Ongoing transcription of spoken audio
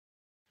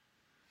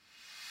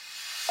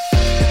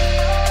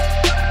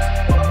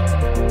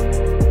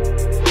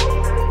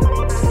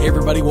Hey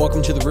everybody,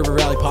 welcome to the River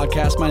Valley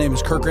Podcast. My name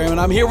is Kirk Graham,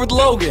 and I'm here with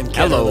Logan.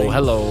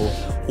 Hello.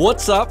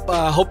 What's up?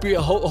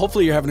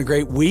 Hopefully you're having a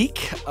great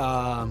week.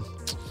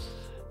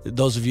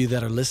 Those of you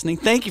that are listening,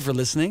 thank you for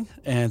listening,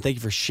 and thank you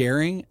for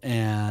sharing.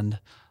 And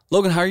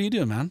Logan, how are you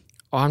doing, man?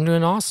 Oh, I'm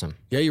doing awesome.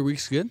 Yeah, your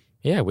week's good?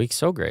 Yeah, week's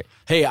so great.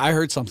 Hey, I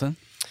heard something.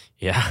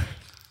 Yeah.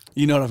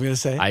 You know what I'm going to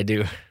say? I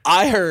do.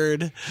 I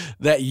heard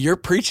that you're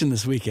preaching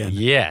this weekend.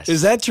 Yes.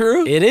 Is that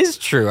true? It is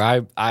true.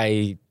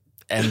 I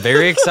am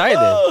very excited.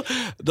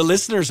 The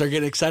listeners are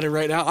getting excited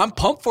right now. I'm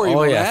pumped for you,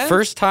 Oh, yeah. man.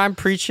 First time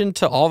preaching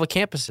to all the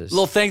campuses.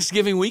 Little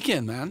Thanksgiving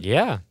weekend, man.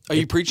 Yeah. Are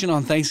you preaching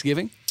on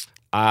Thanksgiving?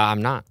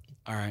 I'm not.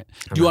 All right.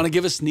 Do you want to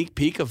give a sneak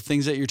peek of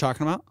things that you're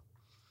talking about?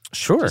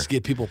 Sure. Just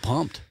get people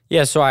pumped.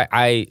 Yeah, so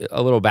I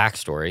a little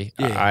backstory.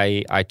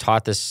 Yeah. I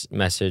taught this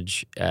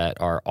message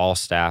at our all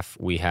staff.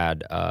 We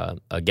had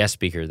a guest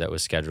speaker that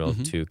was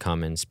scheduled to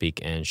come and speak,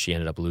 and she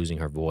ended up losing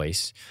her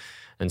voice.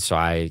 And so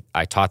I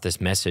taught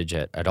this message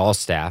at all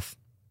staff,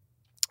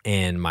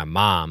 and my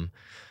mom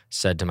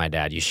said to my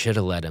dad, "You should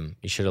have let him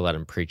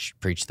preach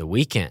the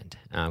weekend,"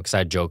 because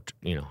I joked,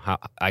 how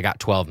I got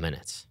 12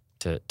 minutes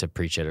to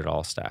preach it at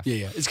all staff.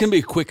 Yeah. It's going to be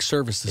a quick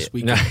service this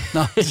weekend.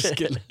 No, just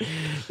kidding.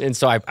 And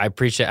so I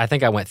preached it. I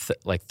think I went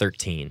like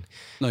 13.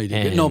 No, you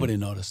didn't. Nobody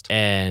noticed.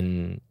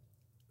 And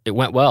it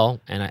went well,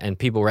 and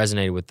people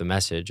resonated with the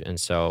message. And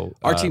so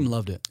Our team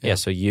loved it. Yeah.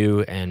 So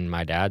you and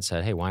my dad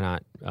said, "Hey, why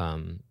not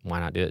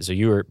do it?" So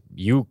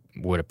you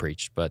would have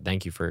preached, but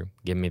thank you for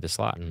giving me the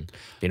slot and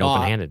being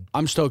open-handed.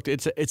 I'm stoked.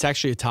 It's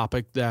actually a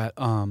topic that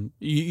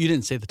you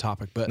didn't say the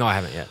topic, but No, I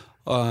haven't yet.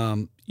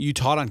 You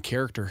taught on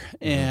character,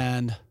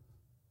 and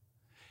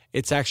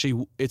it's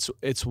actually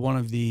it's one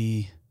of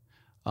the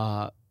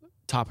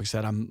topics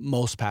that I'm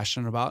most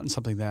passionate about, and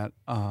something that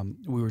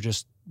we were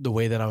just the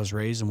way that I was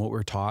raised and what we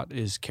were taught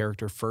is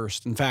character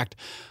first. In fact,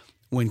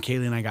 when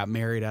Kaylee and I got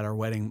married at our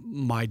wedding,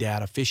 my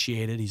dad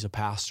officiated. He's a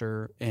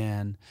pastor,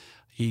 and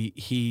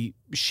he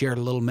shared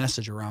a little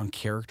message around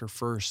character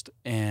first,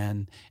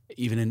 and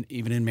even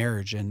in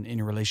marriage and in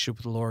your relationship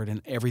with the Lord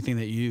and everything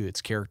that you do,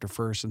 it's character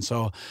first. And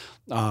so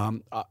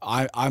I'm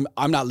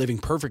not living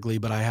perfectly,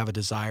 but I have a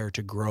desire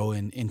to grow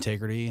in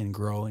integrity and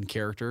grow in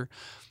character.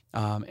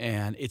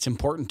 And it's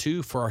important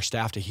too for our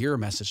staff to hear a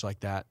message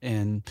like that.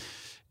 And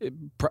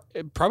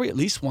probably at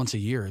least once a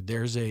year,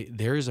 there is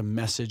a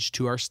message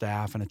to our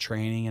staff and a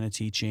training and a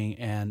teaching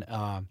and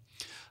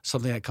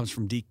something that comes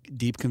from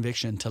deep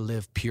conviction to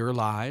live pure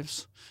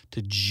lives,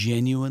 to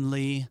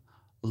genuinely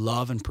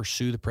love and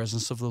pursue the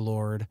presence of the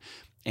Lord,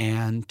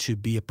 and to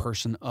be a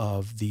person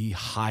of the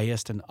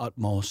highest and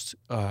utmost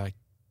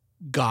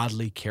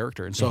godly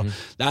character. And so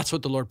that's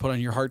what the Lord put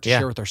on your heart to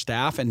share with our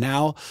staff. And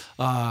now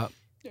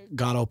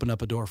God opened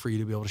up a door for you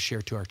to be able to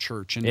share to our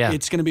church. And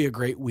it's going to be a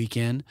great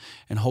weekend,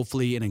 and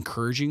hopefully an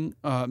encouraging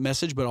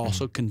message, but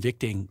also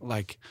convicting,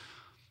 like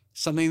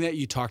something that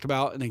you talked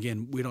about. And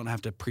again, we don't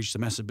have to preach the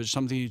message, but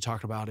something you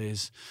talked about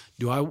is,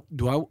 am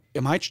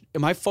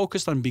I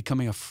focused on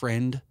becoming a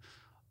friend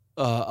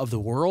of the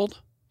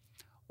world,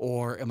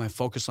 or am I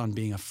focused on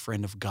being a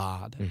friend of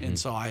God? And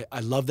so I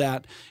love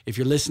that. If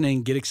you're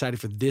listening, get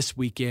excited for this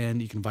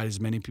weekend. You can invite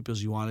as many people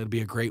as you want. It'll be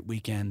a great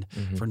weekend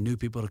for new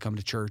people to come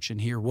to church and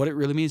hear what it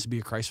really means to be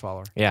a Christ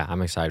follower. Yeah,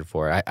 I'm excited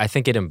for it. I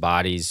think it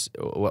embodies,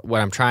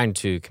 what I'm trying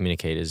to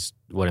communicate is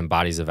what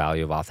embodies the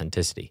value of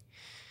authenticity.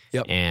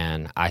 Yep.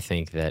 And I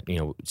think that,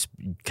 it's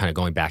kind of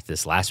going back to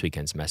this last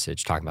weekend's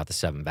message, talking about the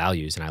 7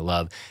 values. And I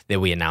love that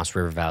we announced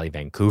River Valley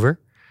Vancouver.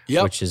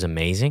 Yep. Which is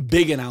amazing.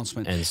 Big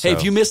announcement. And so, hey,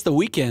 if you missed the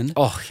weekend,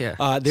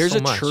 there's so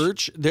a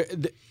church.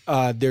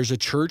 There's a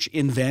church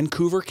in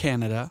Vancouver,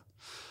 Canada,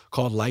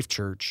 called Life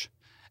Church,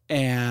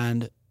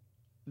 and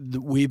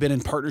we've been in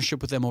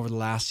partnership with them over the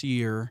last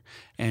year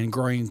and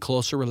growing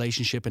closer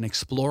relationship and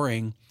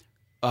exploring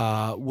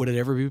would it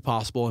ever be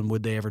possible and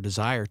would they ever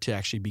desire to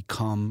actually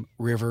become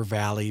River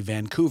Valley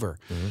Vancouver.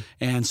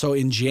 And so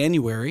in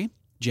January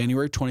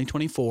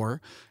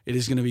 2024, it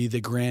is going to be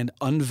the grand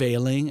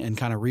unveiling and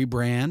kind of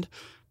rebrand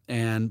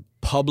and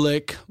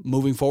public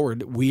moving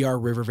forward. We are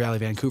River Valley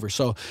Vancouver.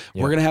 So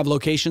we're going to have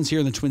locations here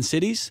in the Twin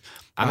Cities.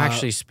 I'm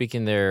actually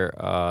speaking there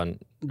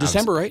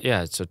December, right?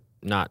 Yeah, so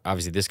not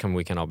obviously this coming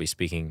weekend I'll be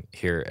speaking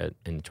here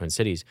in the Twin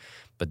Cities,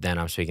 but then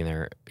I'm speaking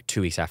there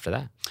 2 weeks after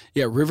that.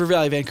 Yeah, River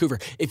Valley Vancouver.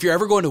 If you're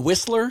ever going to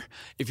Whistler,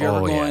 if you're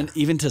ever going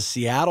even to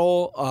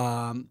Seattle,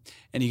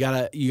 and you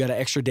got an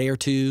extra day or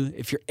two,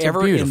 if you're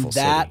ever in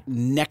that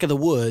neck of the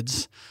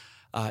woods,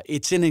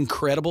 it's an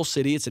incredible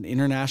city. It's an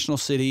international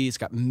city. It's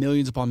got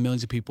millions upon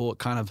millions of people. It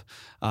kind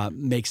of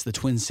makes the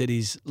Twin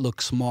Cities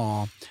look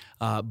small,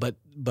 but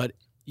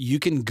you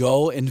can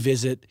go and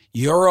visit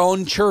your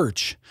own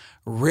church,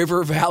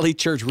 River Valley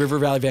Church, River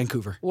Valley,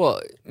 Vancouver. Well,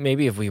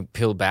 maybe if we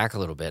peel back a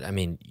little bit, I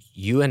mean,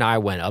 you and I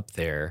went up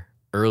there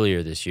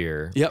earlier this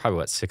year,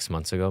 probably 6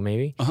 months ago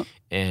maybe,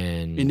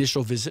 and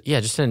initial visit.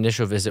 Yeah, just an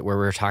initial visit where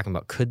we were talking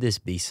about, could this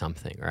be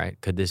something, right?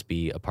 Could this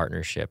be a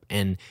partnership?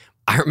 And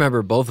I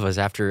remember both of us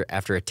after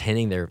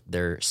attending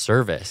their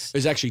service. It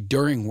was actually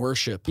during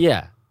worship.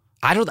 Yeah.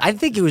 I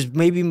think it was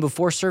maybe even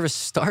before service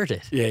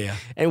started. Yeah.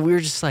 And we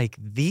were just like,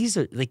 these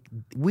are like,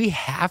 we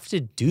have to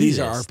do this. These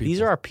are our people.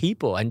 These are our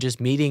people. And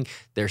just meeting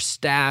their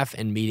staff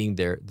and meeting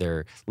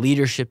their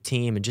leadership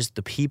team and just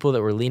the people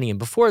that were leading. And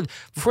before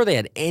they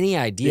had any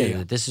idea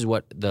that this is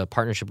what the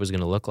partnership was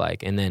going to look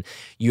like. And then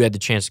you had the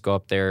chance to go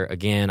up there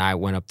again. I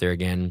went up there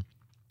again.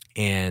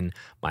 And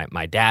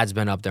my dad's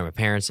been up there. My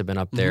parents have been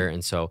up there.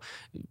 And so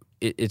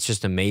it's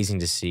just amazing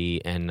to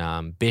see.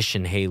 And Bish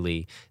and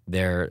Haley,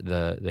 they're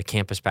the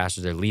campus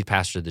pastors, they're lead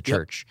pastor of the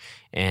church.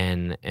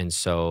 And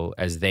so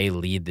as they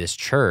lead this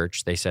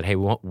church, they said, hey,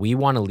 we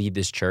want to lead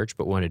this church,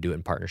 but we want to do it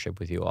in partnership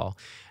with you all.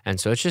 And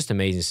so it's just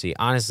amazing to see.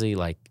 Honestly,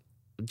 like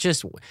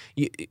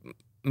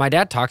my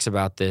dad talks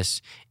about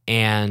this,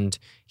 and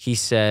he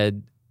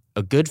said,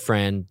 a good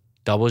friend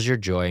doubles your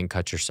joy and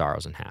cuts your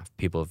sorrows in half.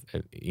 People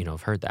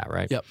have heard that,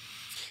 right? Yep.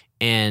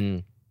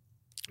 And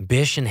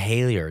Bish and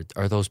Haley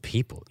are those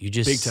people. You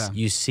just Big time.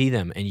 You see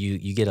them and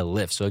you get a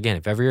lift. So again,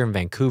 if ever you're in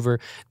Vancouver,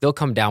 they'll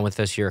come down with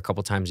us here a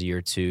couple times a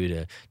year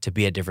too to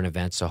be at different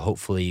events. So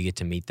hopefully you get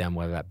to meet them,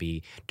 whether that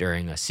be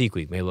during a Seek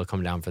Week. Maybe they'll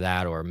come down for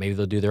that, or maybe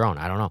they'll do their own.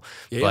 I don't know.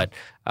 Yeah.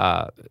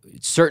 But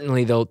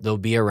certainly they'll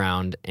be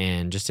around,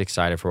 and just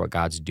excited for what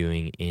God's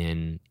doing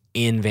in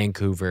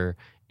Vancouver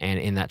and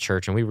in that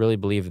church. And we really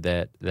believe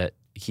that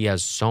he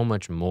has so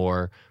much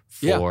more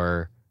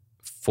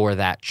for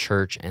that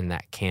church and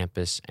that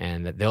campus,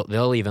 and that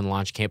they'll even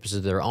launch campuses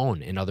of their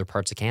own in other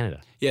parts of Canada.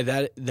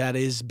 Yeah, that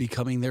is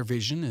becoming their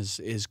vision,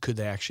 is could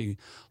they actually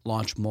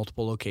launch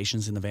multiple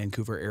locations in the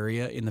Vancouver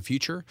area in the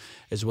future,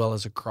 as well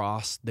as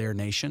across their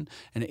nation.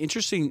 And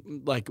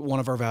interesting, like one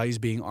of our values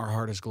being our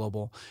heart is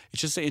global.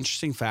 It's just an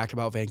interesting fact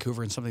about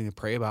Vancouver and something to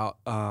pray about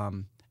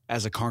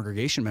as a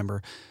congregation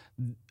member.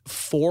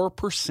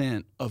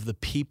 4% of the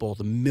people,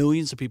 the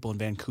millions of people in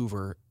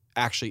Vancouver,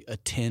 actually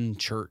attend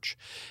church.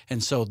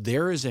 And so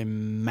there is a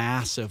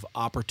massive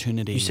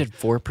opportunity. You said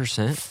 4%?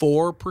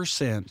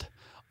 4%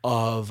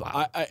 of,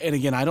 and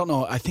again, I don't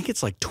know, I think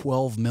it's like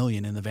 12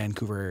 million in the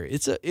Vancouver area.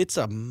 It's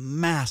a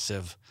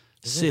massive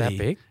city. Is it that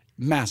big?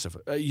 Massive.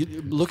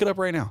 You look it up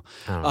right now.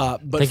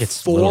 But I think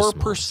it's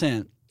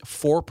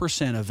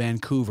 4% of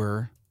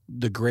Vancouver,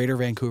 the greater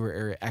Vancouver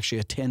area, actually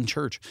attend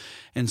church.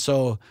 And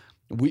so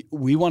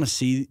we want to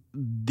see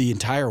the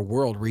entire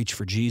world reach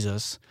for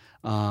Jesus.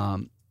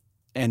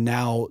 And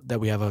now that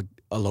we have a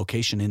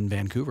location in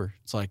Vancouver,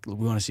 it's like we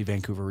want to see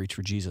Vancouver reach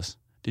for Jesus.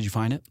 Did you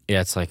find it?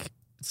 Yeah, it's like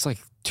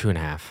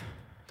 2.5.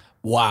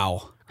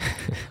 Wow.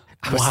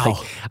 I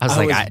was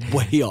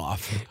way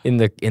off. In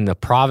the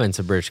province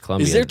of British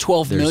Columbia. Is there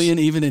 12 million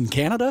even in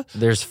Canada?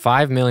 There's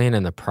 5 million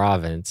in the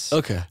province.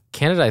 Okay.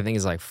 Canada, I think,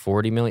 is like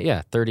 40 million.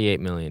 Yeah, 38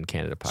 million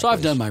Canada population. So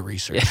I've done my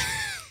research.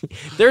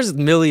 There's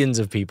millions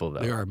of people, though.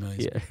 There are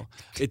millions of people.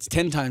 It's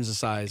 10 times the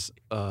size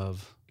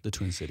of the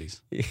Twin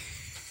Cities.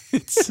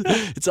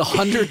 It's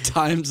 100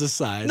 times the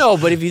size. No,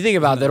 but if you think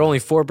about that, only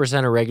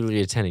 4% are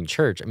regularly attending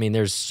church. I mean,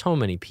 there's so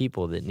many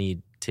people that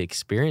need to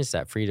experience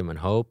that freedom and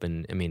hope,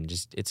 and I mean,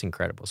 just it's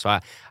incredible. So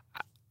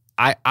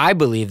I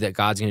believe that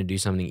God's going to do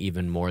something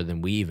even more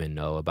than we even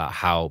know about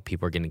how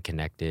people are getting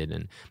connected,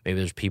 and maybe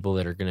there's people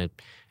that are going to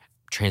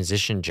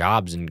transition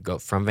jobs and go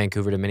from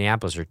Vancouver to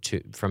Minneapolis, or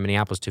from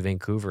Minneapolis to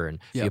Vancouver, and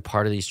be a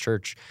part of this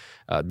church.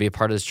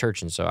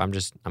 And so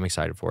I'm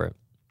excited for it.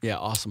 Yeah,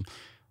 awesome.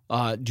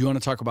 Do you want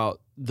to talk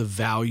about the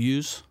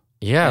values?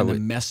 Yeah, and the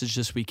message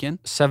this weekend.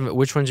 7.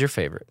 Which one's your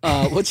favorite?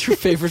 What's your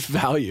favorite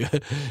value?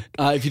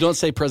 If you don't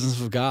say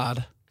presence of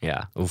God,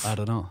 yeah, oof. I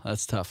don't know.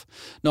 That's tough.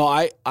 No,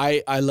 I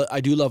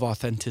do love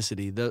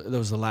authenticity. That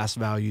was the last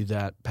value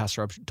that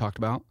Pastor Rob talked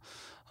about,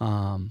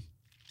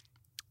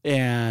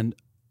 and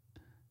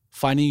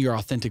finding your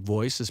authentic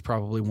voice is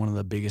probably one of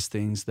the biggest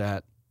things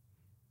that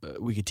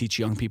we could teach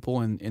young people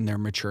in their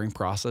maturing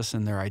process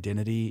and their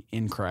identity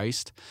in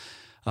Christ.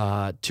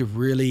 To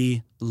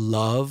really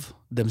love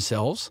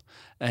themselves,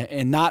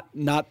 and not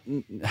like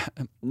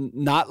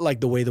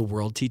the way the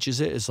world teaches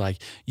it. It's like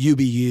you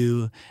be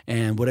you,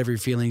 and whatever your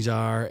feelings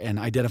are, and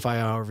identify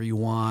however you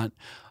want.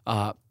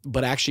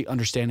 But actually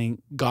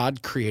understanding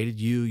God created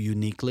you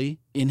uniquely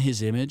in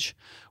His image,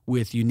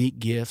 with unique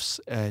gifts,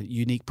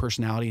 unique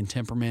personality and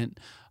temperament.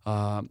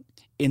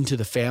 Into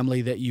the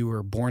family that you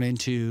were born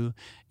into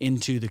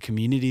the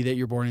community that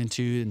you're born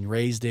into and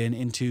raised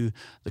into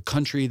the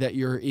country that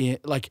you're in.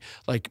 Like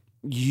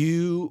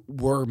you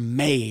were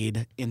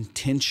made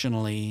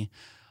intentionally.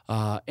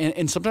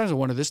 And sometimes I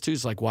wonder this too,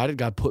 is like, why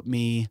did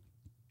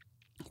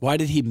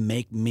He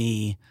make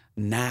me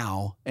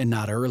now and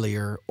not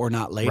earlier or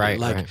not later?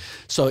 Right.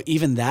 So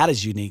even that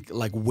is unique,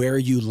 like where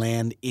you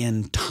land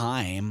in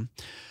time.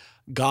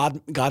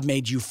 God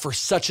made you for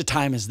such a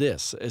time as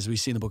this, as we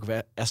see in the book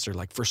of Esther,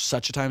 like for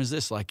such a time as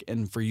this, like,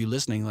 and for you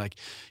listening, like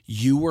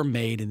you were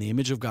made in the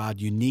image of God,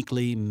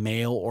 uniquely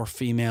male or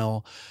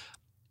female,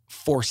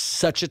 for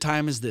such a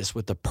time as this,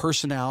 with the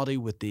personality,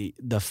 with the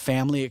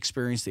family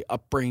experience, the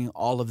upbringing,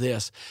 all of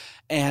this,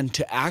 and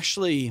to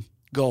actually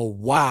go,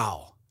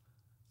 wow,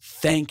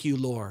 thank you,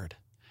 Lord,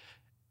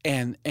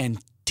 and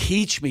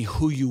teach me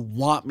who you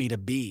want me to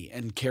be,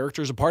 and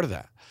character is a part of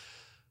that.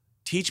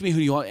 Teach me who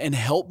you are and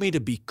help me to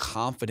be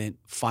confident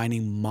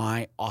finding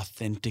my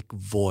authentic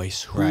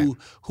voice,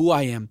 who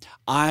I am.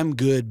 I'm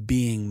good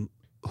being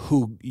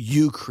who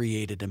you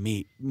created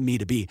me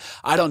to be.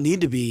 I don't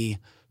need to be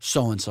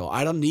so-and-so.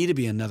 I don't need to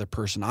be another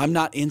person. I'm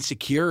not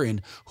insecure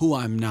in who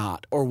I'm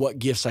not or what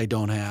gifts I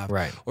don't have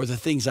or the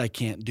things I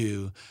can't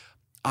do.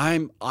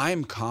 I'm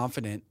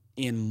confident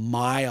in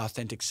my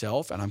authentic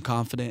self, and I'm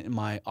confident in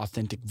my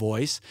authentic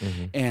voice.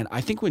 And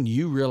I think when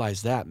you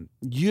realize that,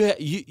 you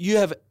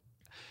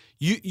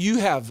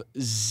have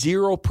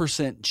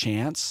 0%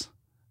 chance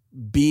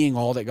being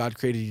all that God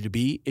created you to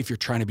be if you're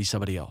trying to be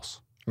somebody else.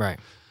 Right.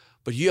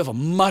 But you have a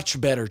much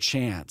better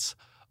chance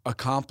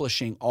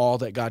accomplishing all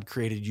that God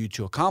created you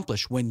to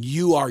accomplish when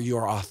you are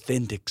your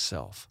authentic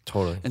self.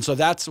 Totally. And so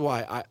that's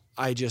why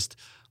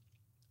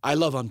I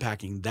love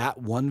unpacking that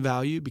one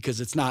value,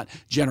 because it's not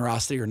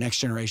generosity or next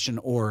generation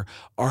or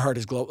our heart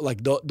is global,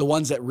 like the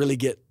ones that really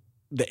get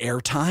the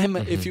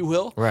airtime, if you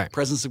will,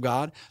 presence of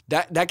God,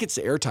 that gets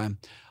the airtime.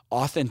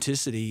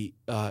 Authenticity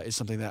is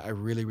something that I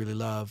really, really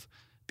love,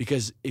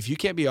 because if you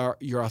can't be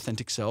your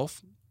authentic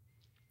self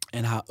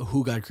and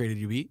who God created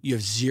you to be, you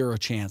have zero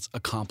chance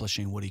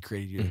accomplishing what he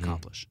created you to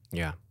accomplish.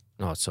 Yeah.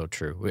 No, it's so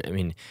true. I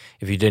mean,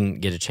 if you didn't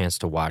get a chance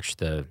to watch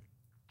the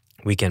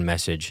weekend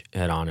message,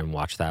 head on and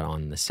watch that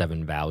on the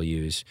 7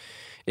 values.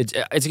 It's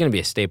going to be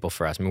a staple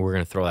for us. I mean, we're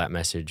going to throw that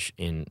message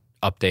in,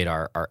 update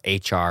our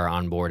HR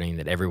onboarding,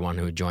 that everyone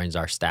who joins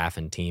our staff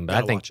and team. But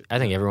I think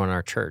everyone in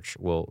our church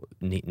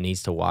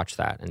needs to watch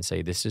that and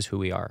say, this is who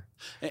we are.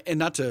 And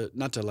not to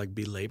like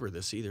belabor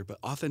this either, but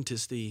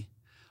authenticity,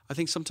 I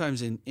think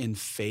sometimes in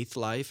faith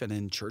life and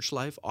in church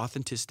life,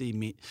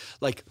 authenticity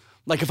like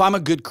if I'm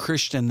a good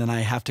Christian, then I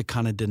have to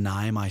kind of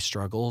deny my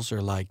struggles,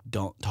 or like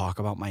don't talk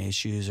about my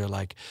issues, or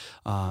like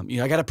I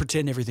got to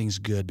pretend everything's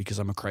good because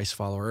I'm a Christ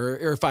follower.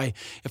 Or if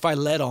I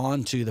let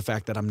on to the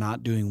fact that I'm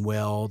not doing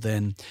well,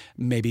 then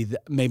maybe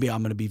I'm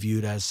going to be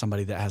viewed as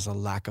somebody that has a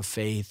lack of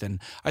faith.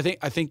 And I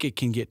think it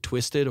can get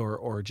twisted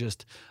or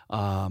just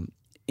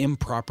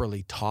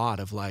improperly taught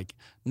of like,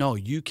 no,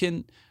 you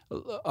can.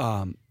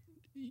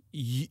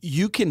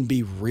 You can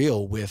be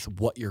real with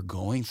what you're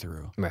going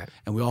through, right?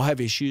 And we all have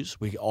issues.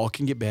 We all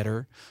can get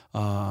better.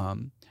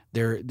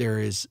 There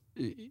is,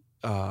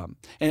 and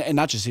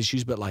not just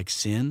issues, but like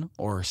sin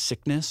or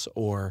sickness,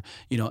 or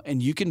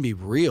and you can be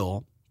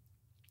real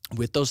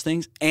with those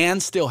things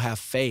and still have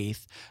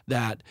faith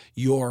that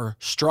your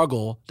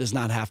struggle does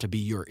not have to be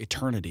your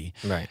eternity.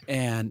 Right.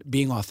 And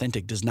being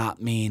authentic does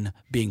not mean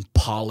being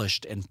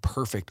polished and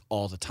perfect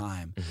all the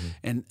time.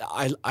 And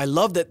I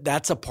love that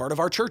that's a part of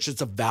our church. It's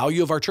a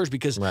value of our church,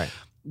 because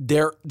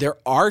there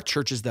are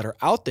churches that are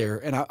out there,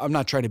 and I'm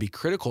not trying to be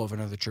critical of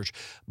another church,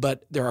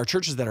 but there are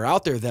churches that are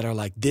out there that are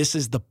like, this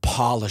is the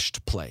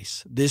polished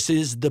place. This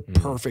is the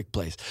perfect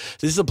place.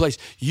 This is a place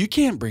you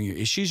can't bring your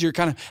issues. You're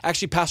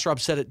actually, Pastor Rob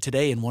said it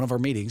today in one of our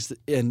meetings,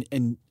 and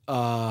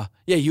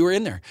you were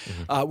in there.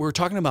 We were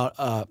talking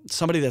about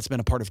somebody that's been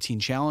a part of Teen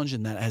Challenge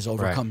and that has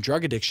overcome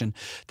drug addiction,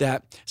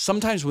 that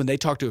sometimes when they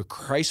talk to a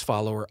Christ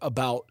follower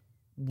about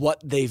what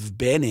they've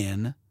been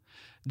in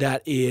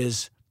that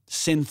is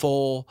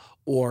sinful,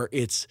 or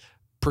it's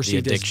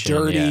perceived as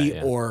dirty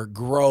or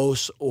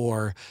gross,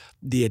 or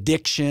the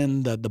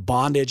addiction, the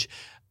bondage.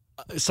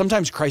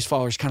 Sometimes Christ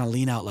followers kind of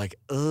lean out like,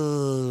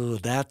 oh,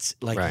 that's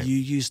like you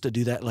used to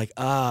do that. Like,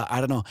 I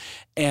don't know.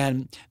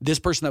 And this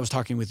person that was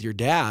talking with your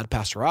dad,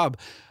 Pastor Rob,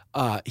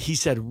 he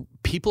said,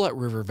 people at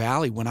River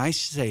Valley, when I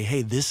say,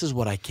 hey, this is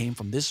what I came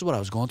from, this is what I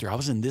was going through, I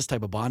was in this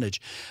type of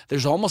bondage,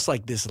 there's almost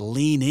like this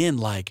lean in,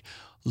 like,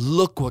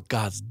 look what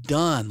God's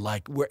done,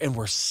 like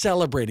we're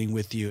celebrating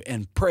with you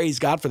and praise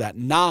God for that.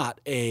 Not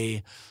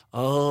I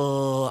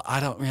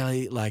don't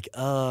really like,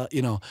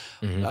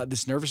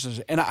 this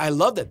nervousness. And I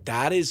love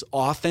that is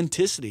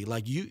authenticity.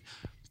 Like, you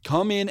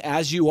come in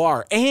as you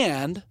are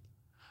and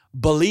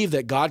believe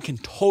that God can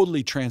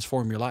totally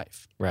transform your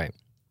life. Right.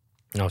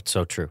 No, it's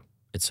so true.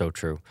 It's so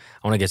true.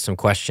 I want to get some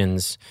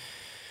questions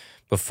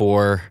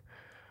before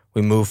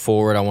we move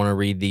forward. I want to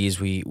read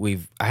these.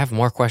 I have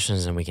more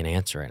questions than we can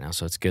answer right now,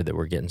 so it's good that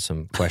we're getting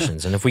some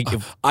questions. And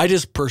I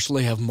just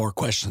personally have more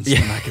questions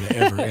than I could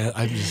ever.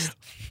 I'm just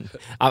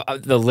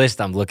the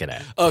list I'm looking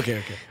at.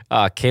 Okay.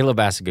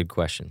 Caleb asked a good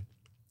question.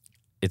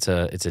 It's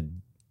a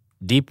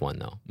deep one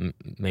though.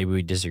 Maybe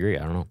we disagree.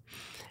 I don't know.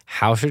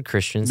 How should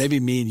Christians? Maybe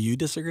me and you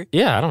disagree?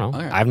 Yeah, I don't know.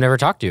 Right. I've never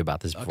talked to you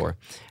about this before. Okay.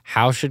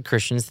 How should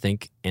Christians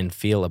think and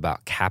feel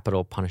about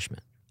capital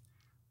punishment?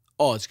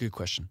 Oh, it's a good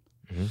question.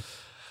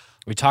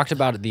 We talked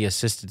about the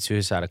assisted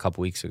suicide a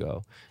couple weeks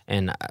ago,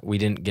 and we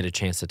didn't get a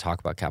chance to talk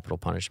about capital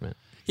punishment.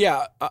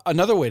 Yeah,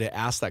 another way to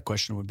ask that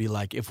question would be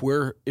like, if we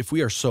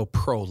are so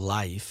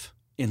pro-life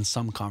in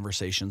some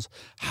conversations,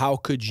 how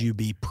could you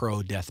be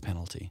pro-death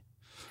penalty?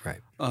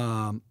 Right.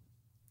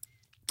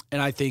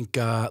 And I think,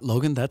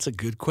 Logan, that's a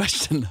good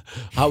question.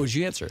 How would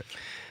you answer it?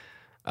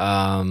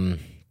 I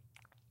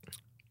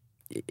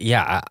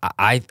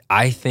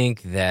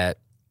think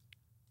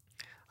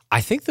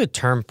the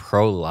term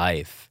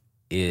pro-life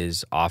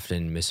is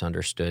often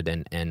misunderstood,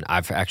 and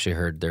I've actually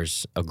heard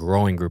there's a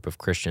growing group of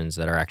Christians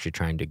that are actually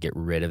trying to get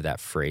rid of that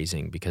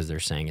phrasing because they're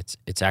saying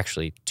it's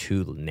actually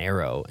too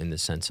narrow in the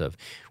sense of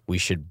we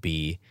should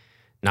be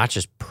not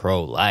just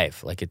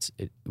pro-life, like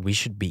we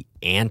should be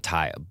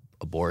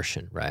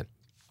anti-abortion, right?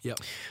 Yep.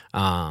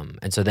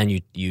 And so then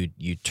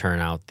you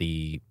turn out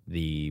the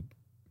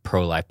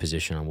pro-life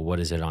position on, well, what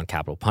is it on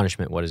capital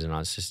punishment? What is it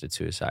on assisted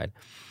suicide?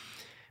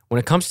 When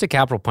it comes to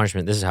capital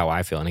punishment, this is how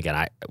I feel. And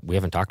again, we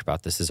haven't talked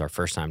about this. This is our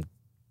first time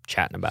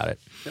chatting about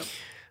it. Yep.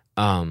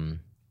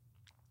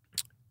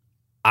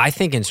 I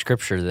think in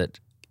Scripture that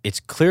it's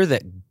clear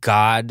that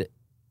God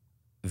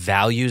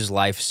values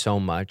life so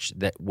much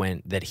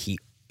that he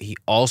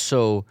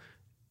also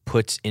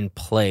puts in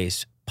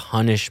place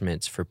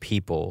punishments for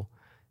people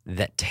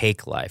that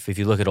take life. If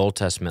you look at Old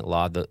Testament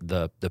law,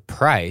 the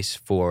price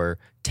for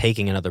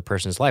taking another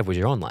person's life was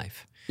your own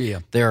life. Yeah.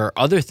 There are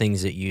other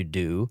things that you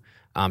do,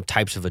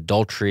 types of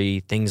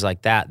adultery, things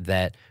like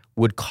that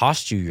would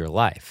cost you your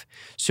life.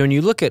 So when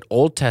you look at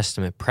Old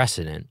Testament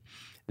precedent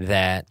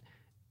that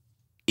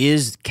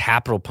is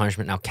capital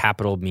punishment, now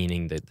capital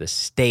meaning the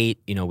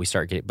state, we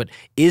start getting, but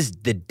is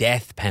the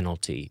death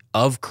penalty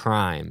of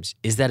crimes,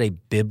 is that a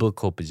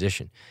biblical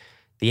position?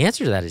 The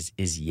answer to that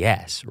is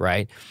yes,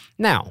 right?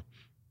 Now,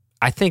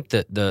 I think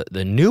that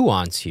the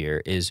nuance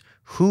here is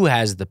who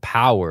has the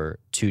power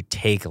to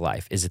take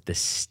life? Is it the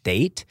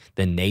state,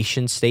 the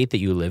nation state that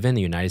you live in,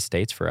 the United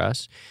States for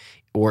us,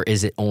 or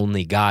is it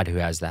only God who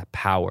has that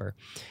power?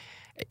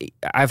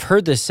 I've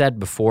heard this said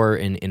before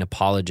in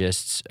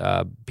apologists,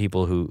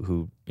 people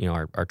who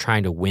are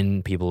trying to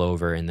win people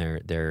over in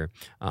their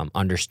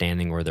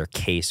understanding or their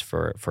case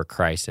for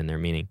Christ and their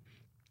meaning,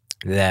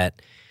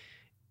 that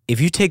if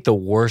you take the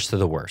worst of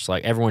the worst,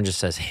 like everyone just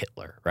says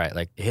Hitler, right?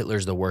 Like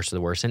Hitler's the worst of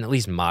the worst, in at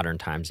least modern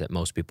times that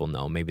most people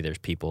know. Maybe there's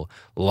people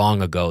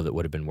long ago that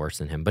would have been worse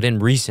than him. But in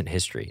recent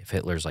history, if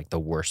Hitler's like the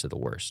worst of the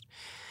worst,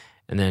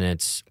 and then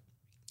it's,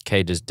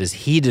 okay, does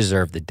he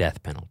deserve the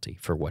death penalty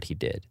for what he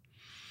did?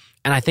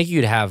 And I think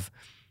you'd have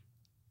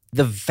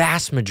the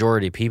vast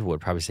majority of people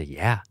would probably say,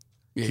 yeah.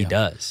 He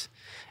does.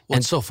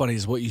 What's so funny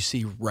is what you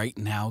see right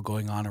now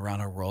going on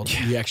around our world.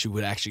 You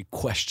would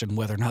question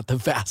whether or not the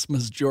vast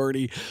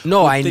majority.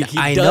 No, I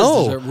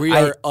know. We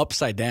are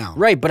upside down.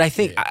 Right, but I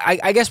think,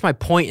 I guess my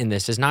point in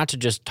this is not to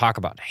just talk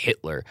about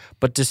Hitler,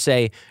 but to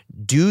say,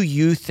 do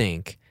you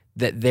think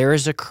that there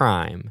is a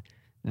crime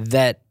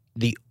that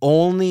the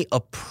only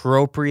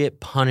appropriate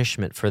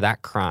punishment for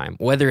that crime,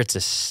 whether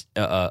it's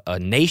a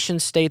nation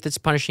state that's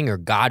punishing or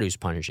God who's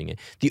punishing it,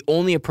 the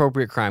only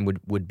appropriate crime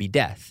would be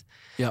death?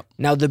 Yep.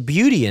 Now, the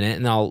beauty in it,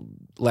 and I'll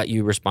let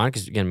you respond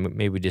because, again,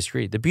 maybe we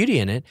disagree. The beauty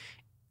in it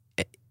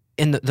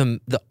and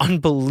the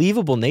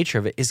unbelievable nature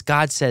of it is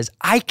God says,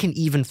 I can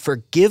even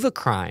forgive a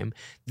crime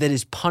that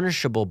is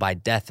punishable by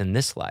death in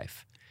this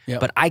life. Yep.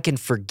 But I can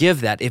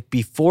forgive that if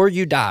before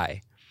you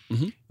die,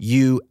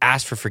 you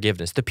ask for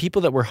forgiveness. The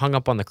people that were hung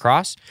up on the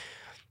cross,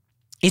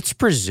 it's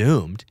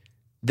presumed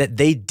that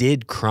they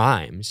did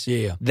crimes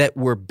that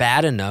were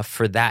bad enough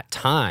for that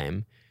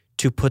time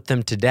to put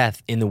them to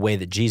death in the way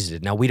that Jesus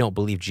did. Now, we don't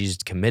believe Jesus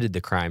committed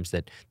the crimes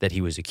that he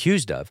was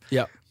accused of.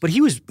 Yep. But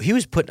he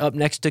was put up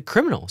next to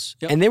criminals,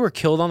 and they were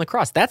killed on the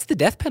cross. That's the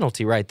death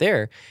penalty right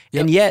there.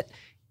 Yep. And yet,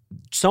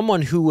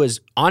 someone who was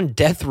on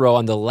death row,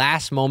 on the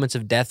last moments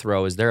of death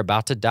row as they're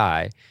about to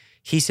die,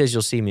 he says,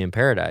 you'll see me in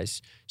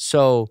paradise.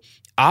 So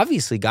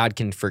obviously, God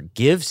can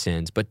forgive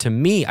sins, but to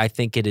me, I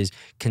think it is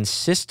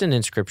consistent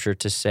in Scripture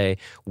to say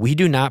we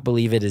do not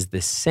believe it is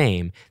the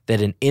same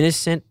that an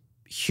innocent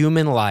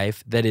human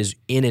life that is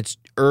in its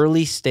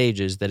early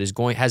stages, that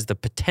has the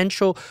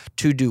potential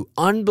to do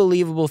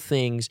unbelievable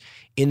things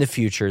in the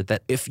future,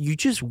 that if you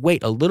just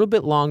wait a little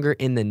bit longer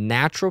in the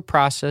natural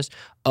process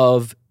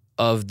of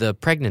the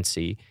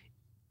pregnancy,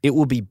 it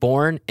will be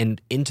born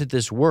and into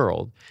this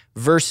world,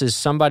 versus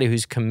somebody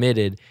who's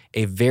committed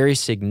a very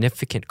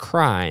significant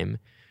crime.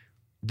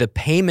 The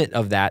payment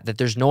of that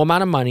there's no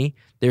amount of money,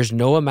 there's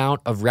no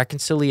amount of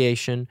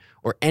reconciliation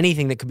or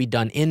anything that could be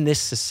done in this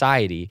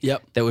society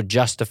that would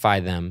justify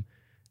them.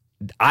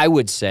 I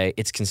would say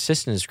it's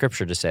consistent in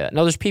Scripture to say that.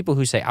 Now, there's people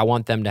who say, I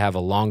want them to have a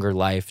longer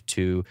life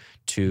to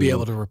be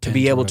able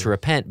to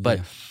repent.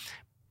 But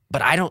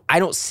I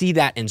don't see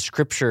that in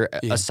Scripture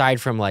aside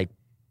from like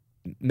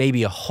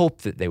maybe a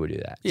hope that they would do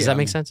that. Does that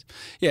make sense?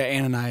 Yeah,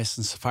 Ananias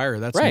and Sapphira,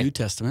 that's New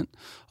Testament.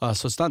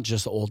 So it's not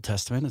just Old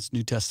Testament, it's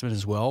New Testament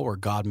as well, where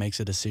God makes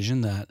a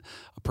decision that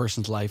a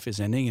person's life is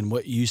ending. And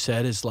what you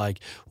said is like,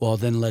 well,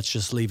 then let's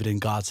just leave it in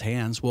God's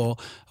hands. Well,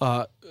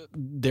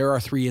 there are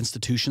three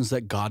institutions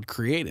that God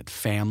created: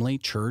 family,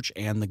 church,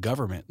 and the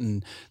government.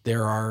 And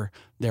there are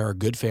There are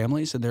good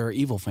families and there are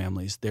evil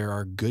families. There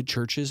are good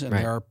churches and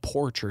Right. there are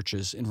poor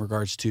churches in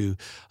regards to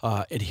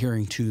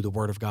adhering to the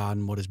Word of God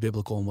and what is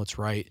biblical and what's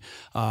right.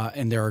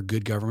 And there are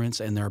good governments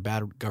and there are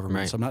bad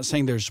governments. Right. I'm not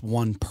saying there's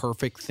one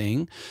perfect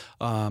thing,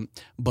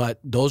 but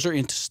those are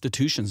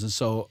institutions. And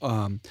so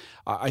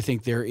I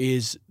think it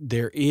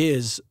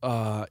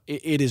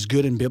is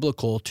good and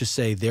biblical to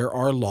say there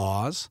are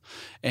laws,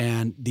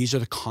 and these are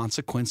the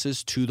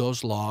consequences to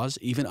those laws,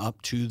 even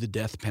up to the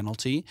death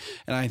penalty.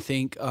 And I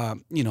think,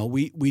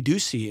 we do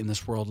see in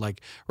this world,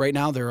 like right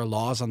now, there are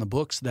laws on the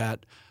books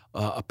that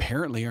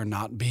apparently are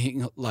not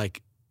being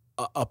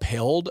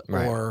upheld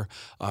Right. or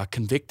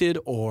convicted,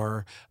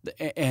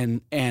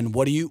 and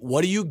what do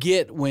you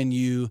get when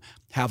you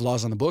have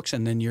laws on the books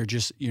and then you're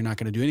not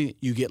going to do anything?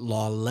 You get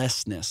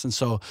lawlessness. And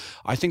so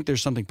I think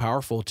there's something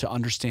powerful to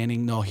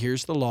understanding, no,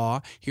 here's the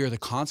law, here are the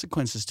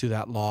consequences to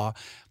that law.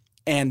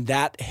 And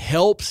that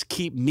helps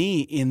keep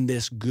me in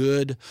this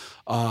good,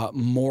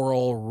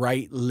 moral,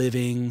 right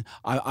living.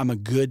 I'm a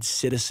good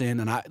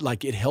citizen, and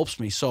it helps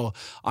me. So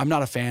I'm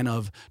not a fan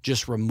of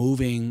just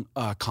removing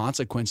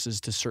consequences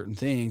to certain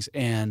things.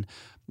 And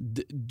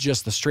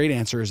just the straight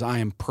answer is I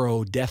am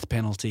pro death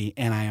penalty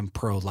and I am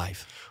pro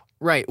life.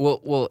 Right.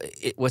 Well,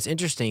 what's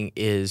interesting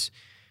is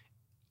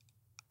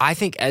I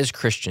think as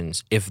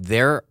Christians,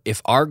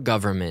 if our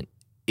government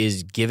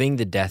is giving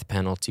the death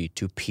penalty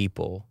to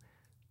people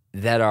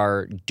that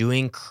are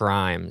doing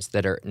crimes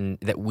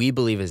that we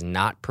believe is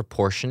not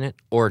proportionate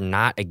or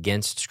not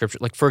against Scripture.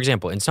 Like, for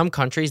example, in some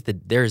countries,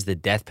 there's the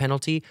death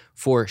penalty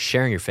for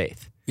sharing your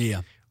faith.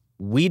 Yeah.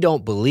 We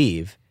don't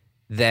believe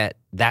that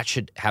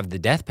should have the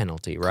death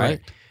penalty, right?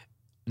 Correct.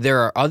 There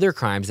are other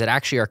crimes that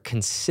actually are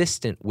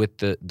consistent with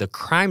the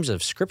crimes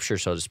of Scripture,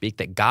 so to speak,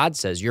 that God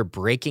says you're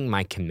breaking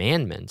my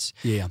commandments.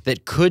 Yeah.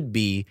 That could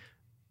be,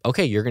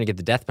 okay, you're going to get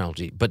the death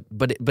penalty. But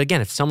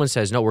again, if someone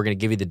says, no, we're going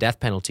to give you the death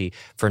penalty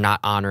for not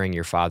honoring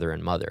your father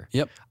and mother.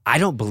 Yep. I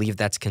don't believe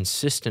that's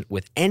consistent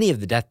with any of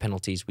the death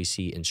penalties we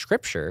see in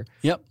Scripture.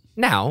 Yep.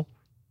 Now,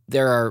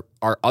 there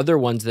are other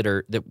ones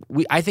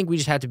I think we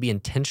just have to be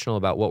intentional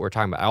about what we're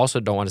talking about. I also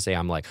don't want to say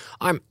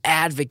I'm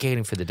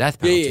advocating for the death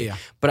penalty. Yeah.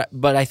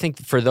 But I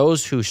think for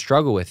those who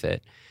struggle with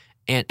it,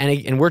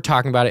 and we're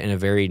talking about it in a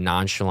very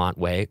nonchalant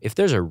way. If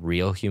there's a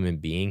real human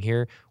being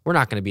here, we're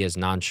not going to be as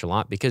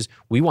nonchalant because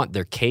we want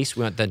their case.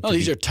 We want them to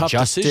these be are tough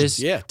justice. decisions.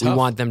 Yeah, We tough.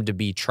 want them to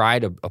be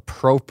tried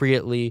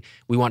appropriately.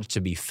 We want it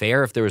to be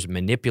fair. If there was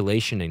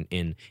manipulation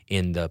in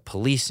the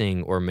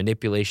policing or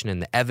manipulation in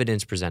the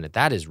evidence presented,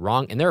 that is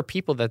wrong. And there are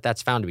people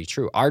that's found to be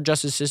true. Our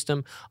justice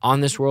system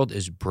on this world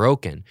is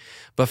broken.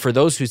 But for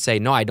those who say,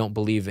 no, I don't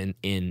believe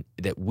in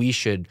that we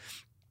should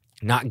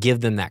not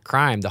give them that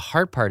crime, the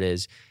hard part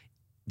is,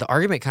 the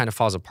argument kind of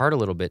falls apart a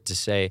little bit to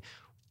say,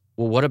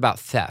 well, what about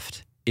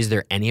theft? Is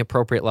there any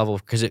appropriate level?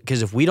 Because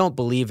if we don't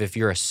believe if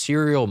you're a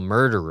serial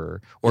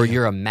murderer or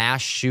you're a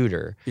mass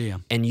shooter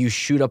and you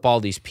shoot up all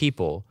these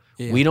people,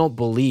 we don't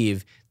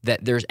believe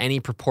that there's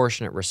any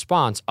proportionate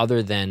response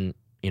other than,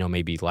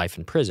 maybe life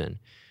in prison.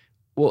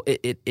 Well,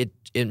 it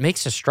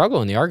makes a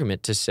struggle in the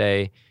argument to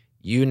say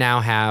you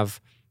now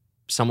have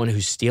someone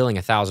who's stealing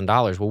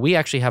 $1,000. Well, we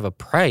actually have a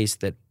price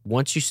that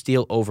once you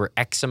steal over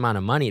X amount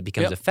of money, it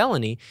becomes a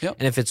felony. Yep.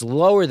 And if it's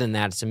lower than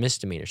that, it's a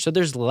misdemeanor. So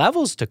there's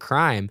levels to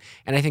crime.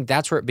 And I think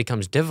that's where it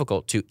becomes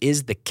difficult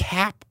is the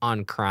cap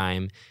on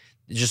crime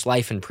just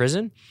life in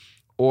prison?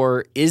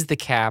 Or is the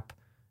cap,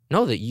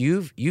 no, that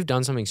you've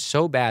done something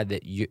so bad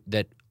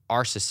that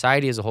our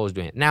society as a whole is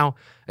doing it. Now,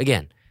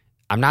 again,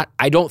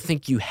 I don't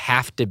think you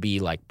have to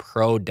be like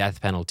pro death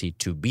penalty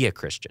to be a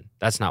Christian.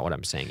 That's not what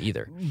I'm saying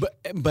either.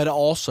 But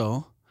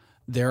also,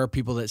 there are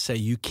people that say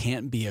you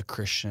can't be a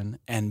Christian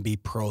and be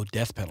pro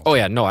death penalty. Oh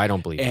yeah, no, I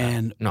don't believe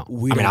and that. No,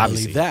 we don't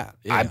believe that.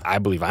 Yeah. I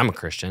believe I'm a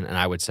Christian, and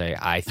I would say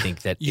I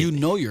think that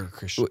you're a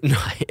Christian. No,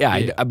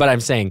 but I'm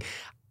saying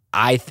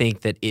I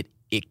think that it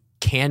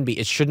can be.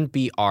 It shouldn't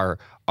be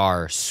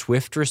our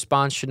swift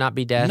response should not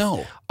be death.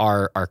 No,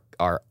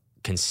 our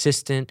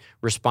consistent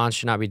response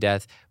should not be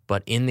death.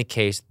 But in the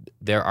case,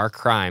 there are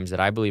crimes that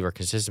I believe are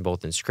consistent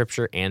both in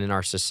Scripture and in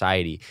our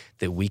society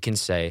that we can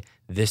say,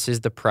 this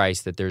is the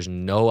price, that there's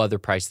no other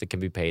price that can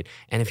be paid.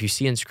 And if you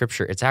see in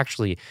Scripture, it's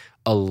actually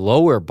a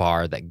lower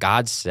bar that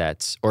God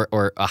sets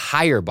or a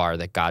higher bar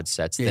that God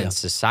sets than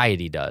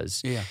society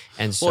does. Yeah.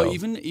 And so, well,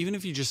 even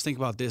if you just think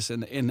about this,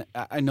 and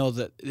I know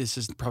that this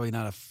is probably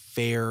not a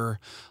fair,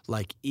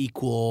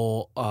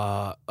 equal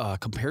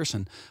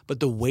comparison, but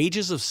the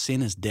wages of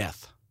sin is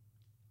death.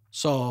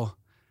 So...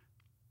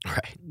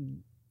 right.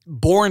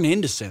 Born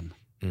into sin,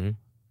 mm-hmm.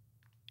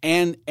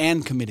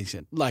 and committing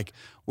sin,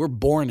 we're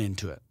born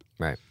into it,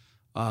 right?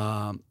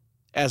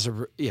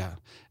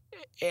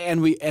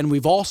 And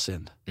we've all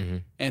sinned, mm-hmm.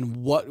 and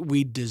what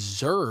we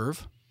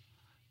deserve,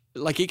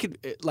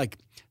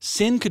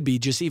 sin could be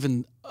just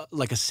even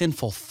a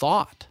sinful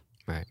thought,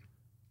 right?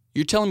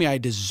 You're telling me I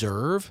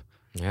deserve,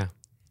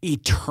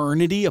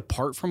 eternity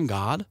apart from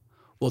God?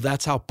 Well,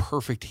 that's how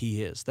perfect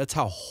He is. That's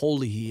how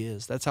holy He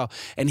is.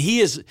 And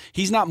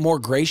He's not more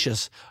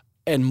gracious,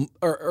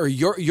 or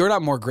you're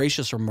not more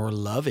gracious or more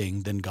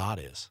loving than God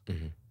is.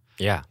 Mm-hmm.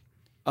 Yeah.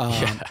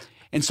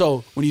 And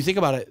so when you think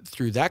about it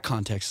through that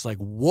context, it's like,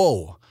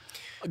 whoa,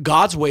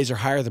 God's ways are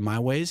higher than my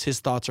ways. His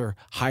thoughts are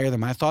higher than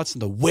my thoughts.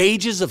 And the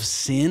wages of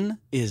sin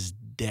is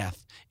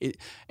death.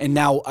 And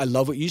now I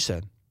love what you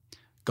said.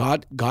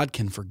 God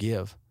can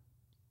forgive.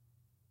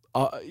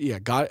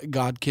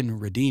 God can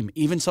redeem.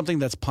 Even something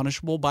that's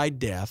punishable by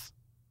death,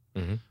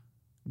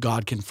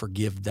 God can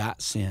forgive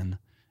that sin.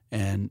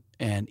 And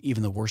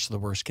even the worst of the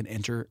worst can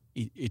enter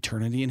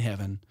eternity in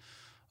heaven,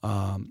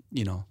 for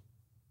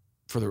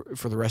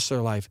the rest of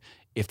their life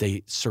if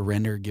they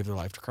surrender, give their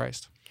life to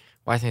Christ.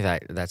 Well, I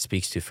think that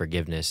speaks to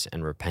forgiveness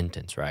and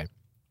repentance, right?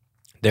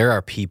 There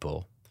are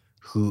people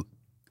who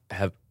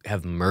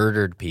have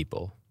murdered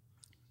people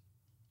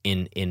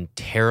in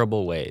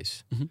terrible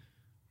ways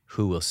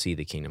who will see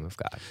the kingdom of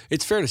God.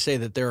 It's fair to say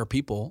that there are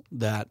people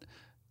that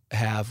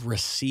have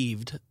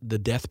received the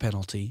death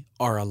penalty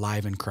are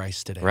alive in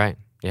Christ today. Right.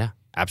 Yeah,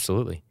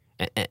 absolutely.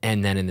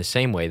 And then in the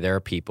same way, there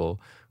are people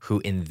who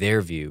in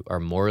their view are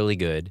morally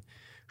good,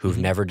 who've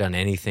never done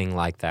anything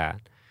like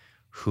that,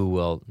 who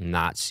will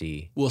not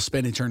see. Will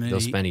spend eternity.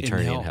 They'll spend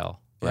eternity in hell.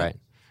 Yeah. Right.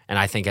 And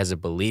I think as a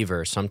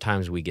believer,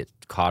 sometimes we get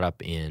caught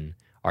up in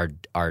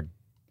our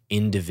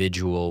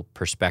individual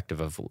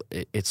perspective of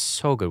it's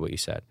so good what you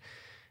said.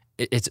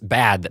 It's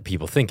bad that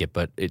people think it,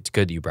 but it's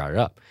good that you brought it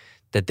up,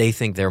 that they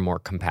think they're more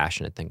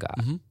compassionate than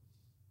God.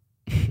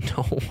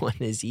 No one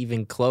is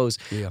even close.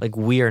 Yeah. Like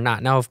we are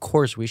not. Now, of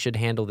course, we should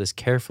handle this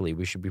carefully.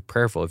 We should be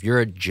prayerful. If you're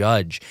a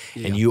judge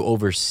and you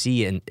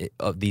oversee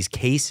these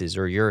cases,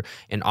 or you're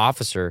an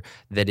officer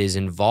that is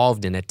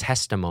involved in a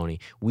testimony,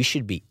 we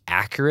should be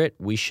accurate.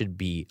 We should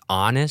be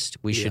honest.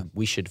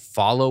 We should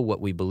follow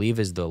what we believe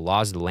is the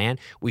laws of the land.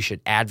 We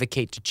should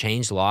advocate to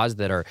change laws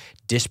that are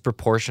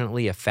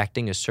disproportionately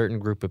affecting a certain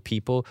group of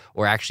people,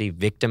 or actually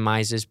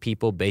victimizes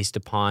people based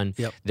upon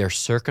their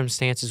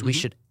circumstances. We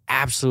should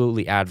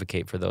absolutely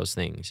advocate for those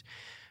things.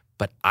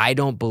 But I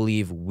don't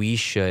believe we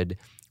should,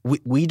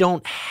 we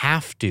don't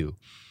have to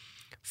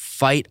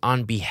fight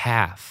on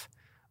behalf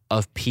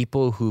of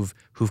people who've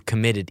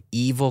committed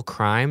evil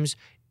crimes,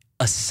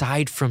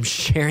 aside from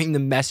sharing the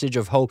message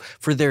of hope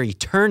for their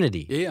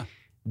eternity. Yeah.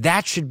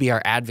 That should be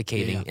our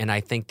advocating. Yeah. And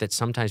I think that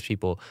sometimes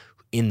people,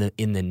 in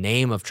the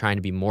name of trying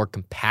to be more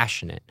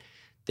compassionate,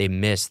 they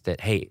miss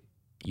that, hey,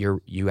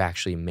 you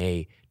actually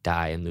may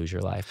die and lose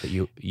your life. But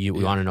you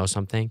want to know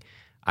something?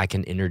 I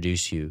can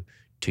introduce you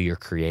to your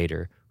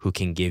Creator, who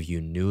can give you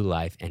new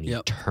life and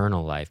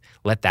eternal life.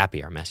 Let that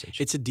be our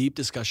message. It's a deep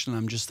discussion.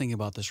 I'm just thinking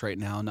about this right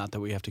now, not that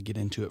we have to get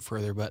into it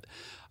further, but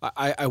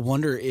I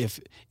wonder if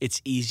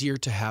it's easier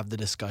to have the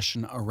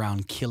discussion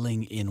around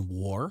killing in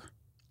war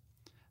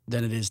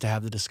than it is to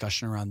have the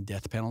discussion around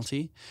death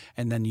penalty.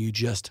 And then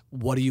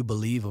what do you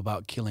believe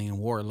about killing in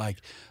war? Like,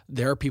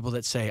 there are people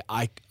that say,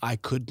 I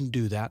couldn't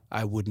do that.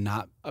 I would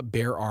not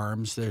bear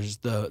arms. There's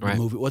the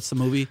movie. What's the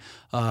movie?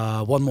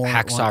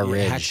 Hacksaw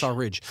Ridge. Hacksaw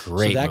Ridge.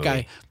 Great so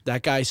movie.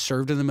 that guy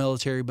served in the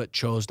military, but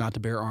chose not to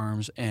bear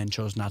arms and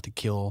chose not to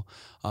kill,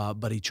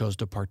 but he chose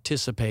to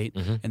participate,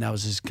 and that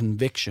was his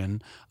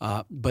conviction.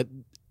 But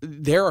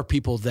there are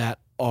people that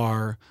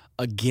are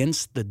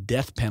against the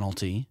death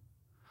penalty,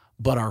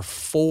 but are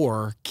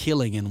for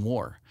killing in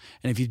war.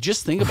 And if you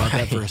just think about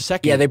that for a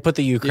second. Yeah, they put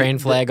the Ukraine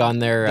flag on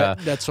their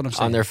that's what I'm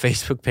saying. On their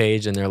Facebook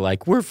page, and they're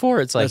like, we're for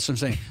it. It's like, that's what I'm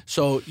saying.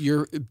 So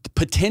you're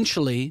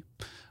potentially,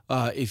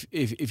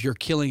 if you're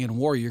killing in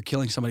war, you're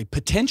killing somebody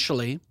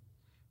potentially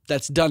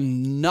that's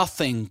done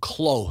nothing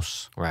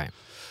close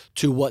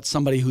to what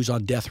somebody who's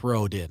on death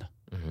row did.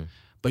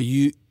 But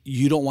you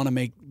don't want to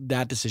make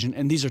that decision,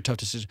 and these are tough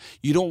decisions.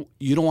 You don't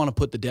want to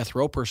put the death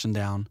row person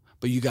down,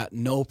 but you got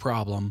no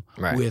problem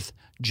with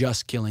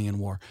just killing in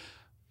war.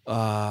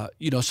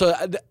 So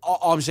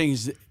all I'm saying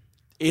is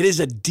it is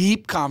a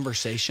deep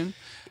conversation,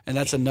 and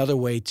that's another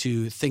way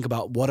to think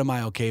about what am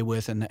I okay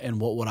with, and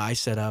what would I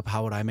set up,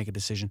 how would I make a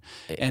decision.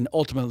 And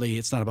ultimately,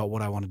 it's not about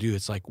what I want to do.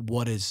 It's like,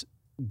 what is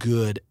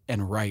good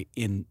and right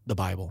in the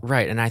Bible.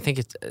 Right, and I think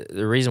it's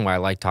the reason why I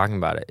like talking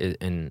about it,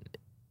 and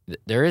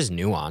there is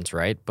nuance,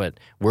 right? But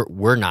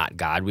we're not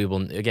God. We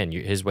will, again,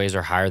 His ways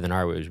are higher than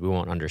our ways. We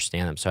won't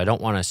understand them. So I don't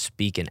want to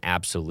speak in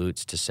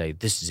absolutes to say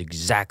this is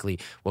exactly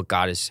what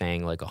God is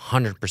saying, like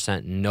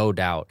 100%, no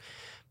doubt.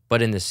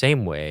 But in the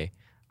same way,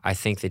 I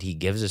think that He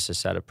gives us a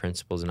set of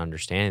principles and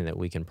understanding that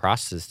we can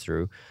process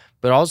through.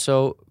 But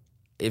also,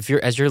 as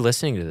you're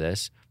listening to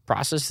this,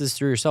 process this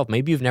through yourself.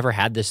 Maybe you've never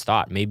had this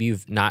thought. Maybe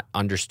you've not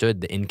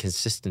understood the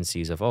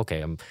inconsistencies of,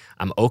 okay,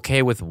 I'm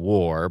okay with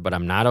war, but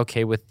I'm not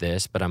okay with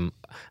this, but I'm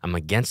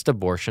against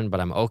abortion, but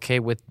I'm okay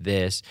with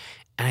this.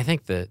 And I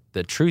think the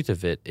truth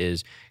of it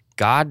is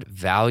God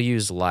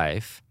values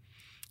life.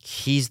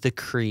 He's the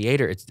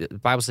creator. The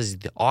Bible says He's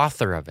the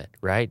author of it,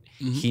 right?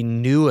 He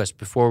knew us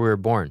before we were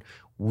born.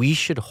 We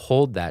should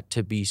hold that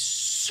to be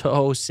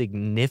so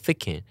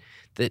significant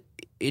that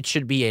it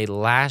should be a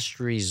last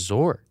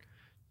resort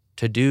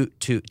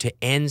to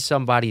end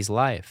somebody's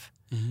life.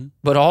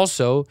 But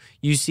also,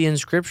 you see in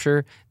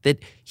Scripture that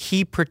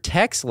He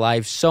protects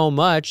life so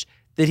much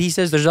that he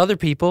says there's other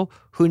people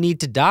who need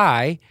to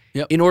die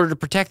in order to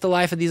protect the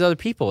life of these other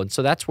people. And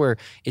so that's where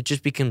it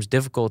just becomes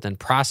difficult and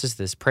process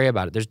this, pray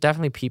about it. There's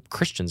definitely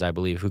Christians, I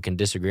believe, who can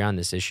disagree on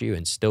this issue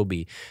and still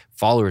be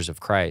followers of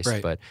Christ.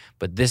 Right.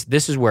 But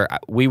this is where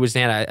we would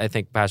stand. I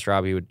think Pastor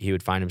Rob, he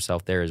would find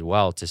himself there as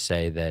well, to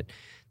say that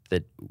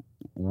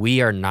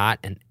we are not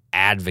an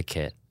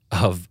advocate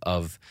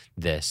of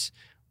this.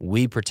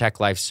 We protect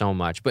life so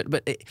much.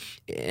 But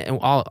and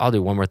I'll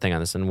do one more thing on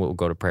this and we'll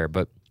go to prayer.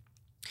 But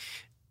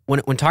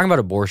when talking about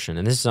abortion,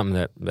 and this is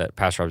something that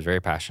Pastor Rob is very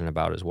passionate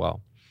about as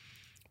well.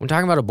 When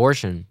talking about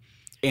abortion,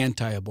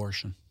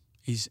 anti-abortion,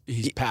 he's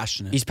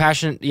passionate. He's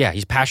passionate. Yeah,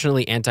 he's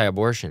passionately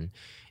anti-abortion.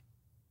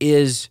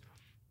 We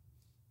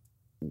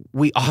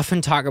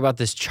often talk about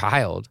this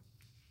child,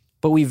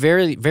 but we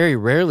very, very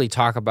rarely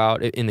talk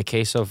about it in the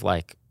case of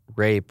like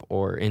rape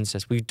or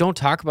incest. We don't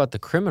talk about the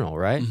criminal,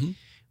 right? Mm-hmm.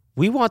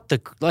 We want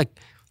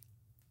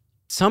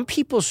some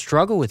people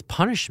struggle with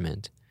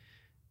punishment,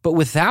 but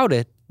without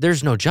it,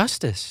 there's no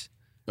justice,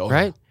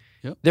 right?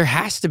 Yeah. Yep. There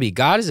has to be.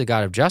 God is a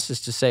God of justice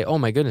to say, oh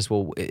my goodness,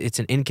 well, it's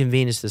an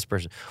inconvenience to this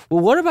person. Well,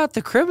 what about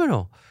the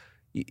criminal?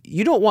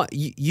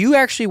 You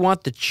actually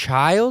want the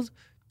child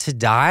to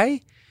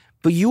die,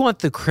 but you want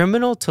the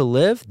criminal to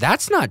live?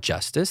 That's not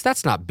justice.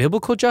 That's not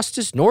biblical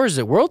justice, nor is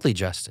it worldly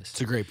justice.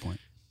 It's a great point.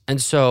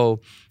 And so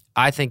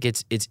I think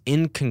it's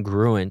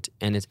incongruent,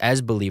 and it's,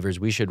 as believers,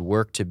 we should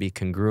work to be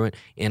congruent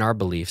in our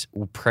beliefs,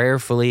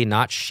 prayerfully,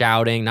 not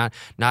shouting, not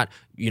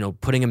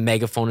putting a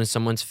megaphone in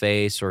someone's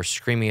face or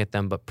screaming at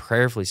them, but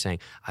prayerfully saying,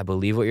 I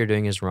believe what you're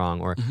doing is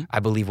wrong, or I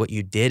believe what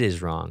you did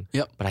is wrong,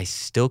 but I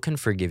still can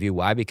forgive you.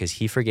 Why? Because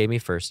he forgave me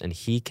first, and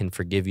he can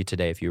forgive you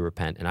today if you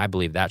repent. And I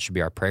believe that should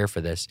be our prayer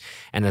for this.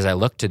 And as I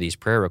look to these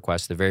prayer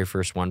requests, the very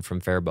first one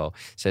from Faribault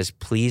says,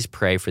 please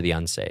pray for the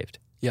unsaved.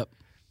 Yep.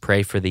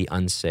 Pray for the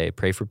unsaved.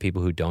 Pray for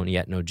people who don't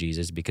yet know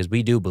Jesus, because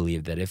we do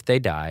believe that if they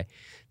die,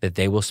 that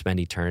they will spend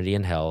eternity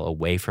in hell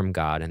away from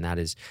God, and that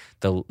is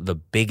the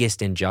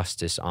biggest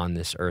injustice on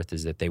this earth,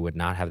 is that they would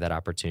not have that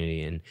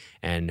opportunity.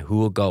 And who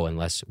will go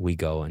unless we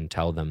go and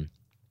tell them?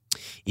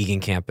 Egan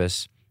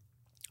Campus,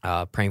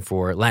 praying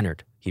for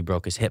Leonard. He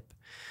broke his hip.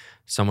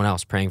 Someone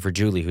else praying for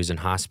Julie, who's in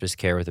hospice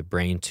care with a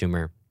brain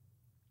tumor.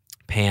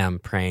 Pam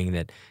praying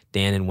that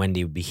Dan and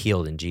Wendy would be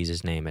healed in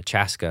Jesus' name. At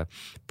Chaska,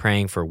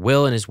 praying for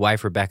Will and his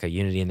wife Rebecca,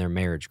 unity in their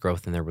marriage,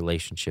 growth in their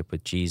relationship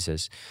with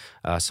Jesus.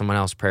 Someone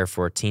else, prayer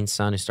for a teen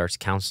son who starts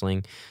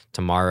counseling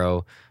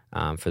tomorrow,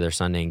 for their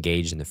son to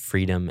engage in the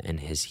freedom and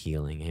his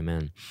healing.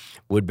 Amen.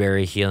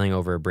 Woodbury, healing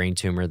over a brain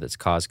tumor that's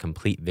caused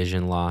complete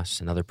vision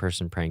loss. Another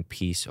person praying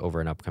peace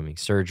over an upcoming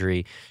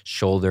surgery.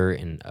 Shoulder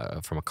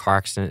from a car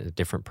accident, a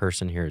different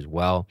person here as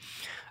well.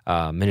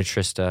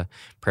 Ministrista,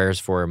 prayers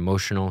for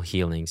emotional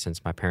healing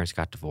since my parents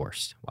got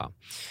divorced. Wow.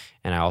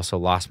 And I also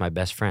lost my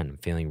best friend. I'm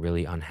feeling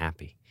really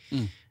unhappy.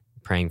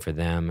 Praying for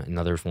them.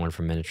 Another one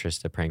from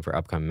Ministrista, praying for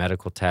upcoming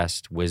medical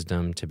tests,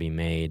 wisdom to be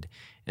made.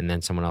 And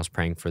then someone else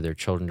praying for their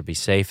children to be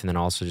safe. And then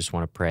also just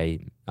want to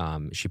pray,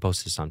 she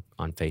posted this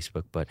on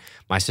Facebook, but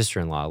my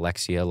sister-in-law,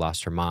 Alexia,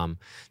 lost her mom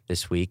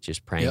this week,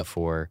 just praying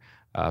for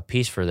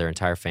peace for their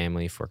entire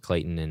family, for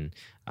Clayton, and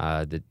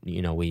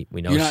we know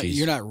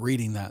you're not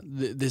reading that.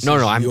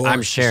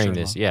 I'm sharing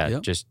this. Yeah,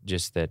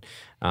 just that.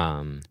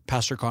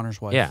 Pastor Connor's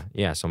wife.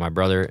 Yeah. So my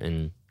brother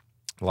and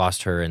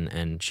lost her,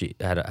 and she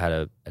had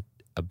a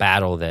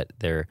battle that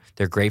they're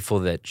grateful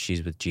that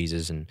she's with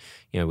Jesus, and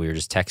we were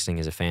just texting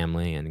as a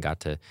family and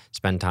got to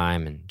spend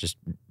time and just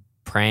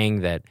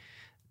praying that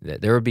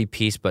there would be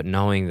peace, but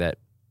knowing that,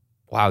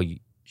 wow,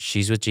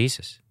 she's with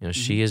Jesus.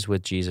 She is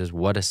with Jesus.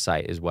 What a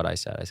sight is what I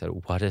said. I said,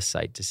 what a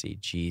sight to see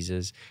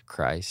Jesus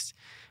Christ,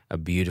 a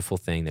beautiful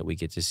thing that we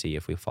get to see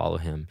if we follow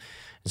him.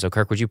 And so,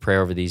 Kirk, would you pray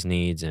over these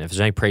needs? And if there's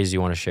any praise you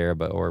want to share,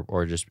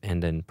 or just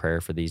end in prayer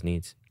for these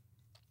needs?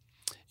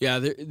 Yeah,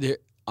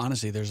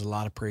 honestly, there's a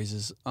lot of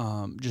praises.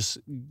 Just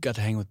got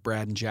to hang with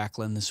Brad and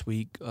Jacqueline this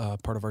week,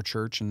 part of our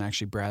church, and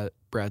actually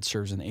Brad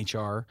serves in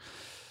HR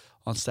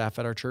on staff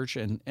at our church,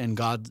 and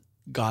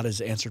God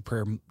has answered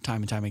prayer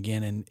time and time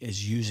again, and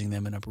is using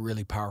them in a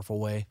really powerful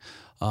way,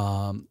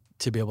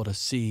 to be able to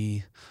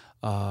see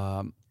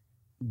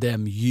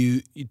them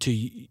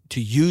to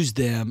use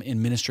them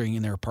in ministering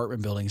in their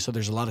apartment building. So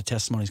there's a lot of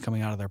testimonies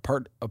coming out of their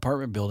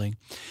apartment building,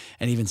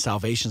 and even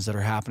salvations that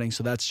are happening.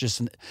 So that's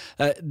just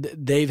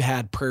they've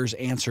had prayers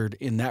answered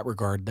in that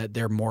regard, that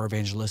they're more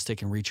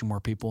evangelistic and reaching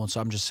more people. And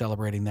so I'm just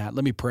celebrating that.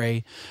 Let me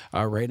pray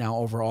right now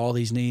over all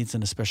these needs,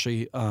 and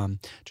especially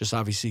just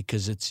obviously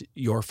because it's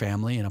your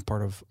family and a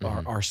part of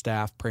our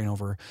staff, praying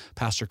over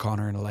Pastor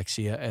Connor and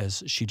Alexia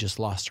as she just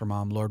lost her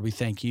mom. Lord, we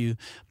thank you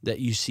that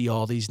you see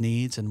all these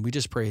needs, and we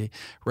just pray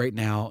right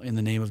now in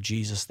the name of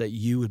Jesus that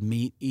you would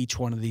meet each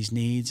one of these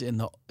needs in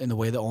the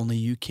way that only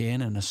you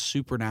can, in a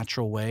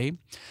supernatural way.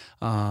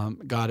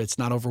 God, it's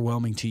not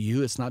overwhelming to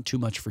you. It's not too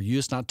much for you.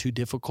 It's not too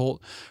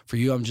difficult for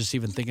you. I'm just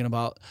even thinking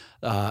about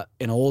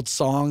an old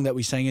song that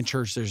we sang in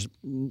church. There's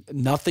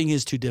nothing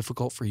is too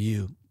difficult for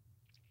you.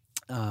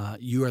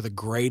 You are the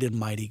great and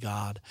mighty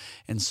God.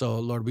 And so,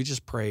 Lord, we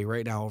just pray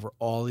right now over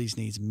all these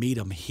needs. Meet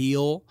them,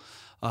 heal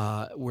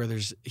where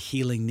there's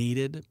healing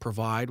needed,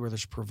 provide where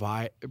there's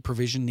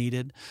provision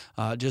needed.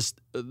 Just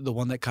the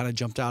one that kind of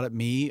jumped out at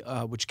me,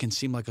 which can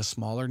seem like a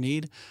smaller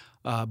need,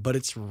 but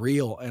it's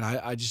real, and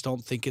I just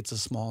don't think it's a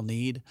small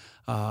need.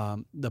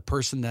 The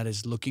person that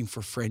is looking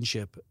for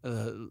friendship,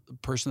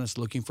 person that's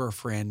looking for a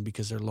friend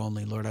because they're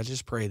lonely, Lord, I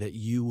just pray that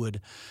you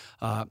would,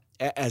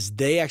 as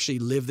they actually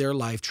live their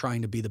life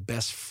trying to be the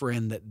best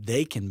friend that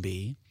they can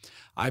be,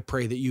 I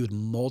pray that you would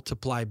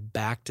multiply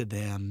back to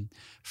them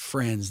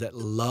friends that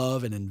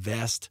love and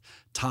invest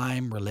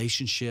time,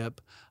 relationship,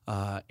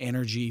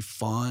 energy,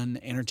 fun,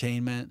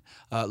 entertainment.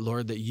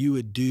 Lord, that you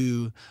would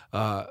do,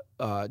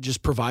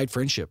 just provide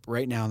friendship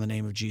right now in the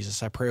name of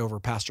Jesus. I pray over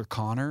Pastor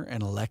Connor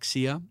and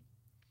Alexia.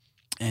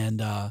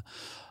 And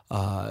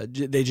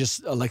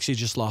Alexia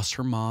just lost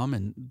her mom,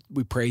 and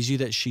we praise you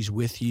that she's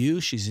with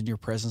you. She's in your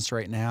presence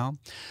right now.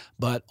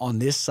 But on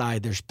this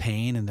side, there's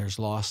pain and there's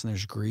loss and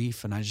there's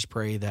grief. And I just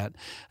pray that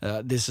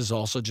this is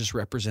also just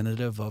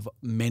representative of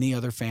many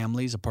other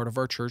families, a part of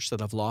our church,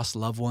 that have lost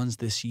loved ones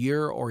this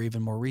year or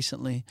even more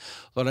recently.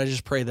 Lord, I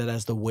just pray that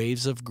as the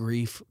waves of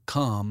grief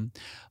come,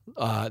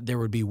 there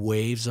would be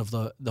waves of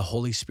the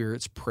Holy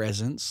Spirit's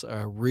presence,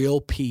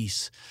 real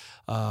peace,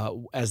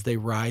 as they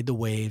ride the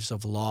waves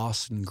of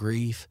loss and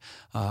grief.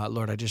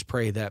 Lord, I just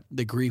pray that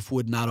the grief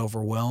would not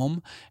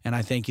overwhelm. And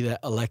I thank you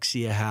that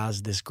Alexia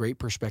has this great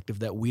perspective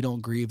that we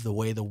don't grieve the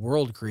way the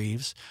world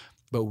grieves,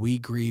 but we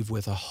grieve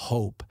with a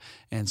hope.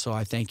 And so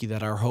I thank you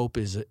that our hope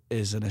is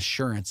an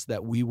assurance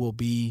that we will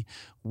be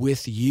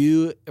with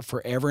you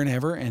forever and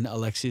ever. And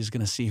Alexia is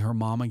going to see her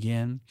mom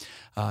again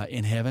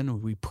in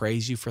heaven. We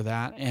praise you for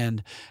that.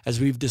 And as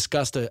we've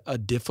discussed a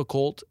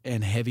difficult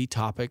and heavy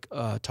topic,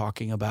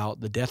 talking about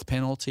the death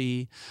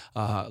penalty,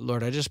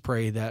 Lord, I just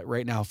pray that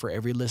right now for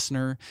every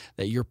listener,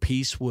 that your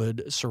peace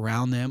would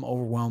surround them,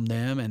 overwhelm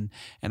them.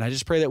 And I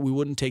just pray that we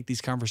wouldn't take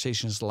these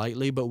conversations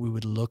lightly, but we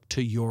would look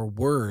to your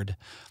word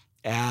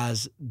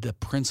as the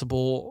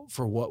principle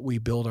for what we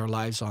build our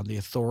lives on, the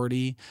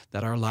authority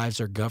that our lives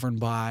are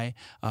governed by.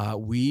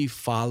 We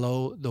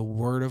follow the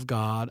word of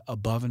God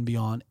above and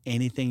beyond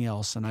anything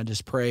else. And I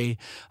just pray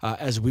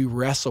as we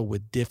wrestle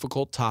with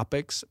difficult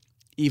topics,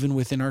 even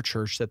within our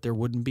church, that there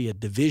wouldn't be a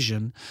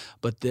division,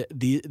 but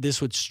this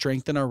would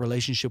strengthen our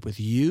relationship with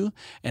you,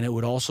 and it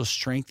would also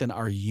strengthen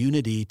our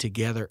unity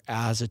together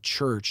as a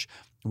church.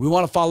 We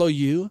want to follow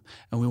you,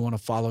 and we want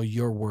to follow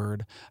your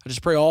word. I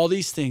just pray all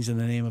these things in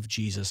the name of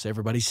Jesus.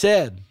 Everybody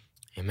said,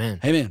 Amen.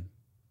 Amen.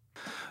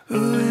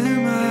 Who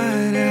am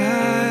I to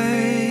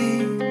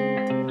hide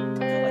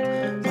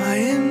my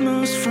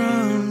inmost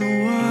from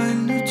the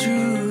one who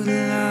drew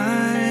the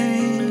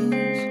lines,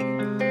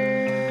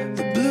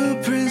 the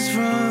blueprints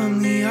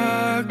from the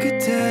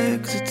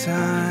architects of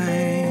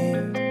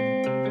time?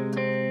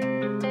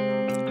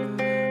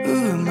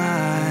 Who am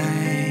I?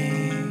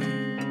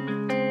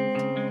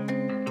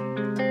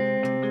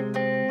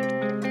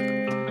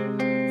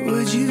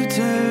 Would you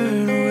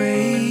turn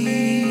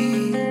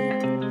away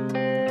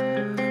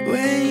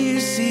when you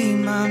see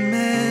my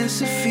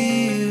mess of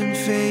fear and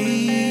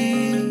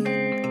fate?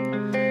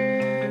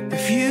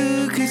 If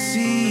you could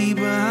see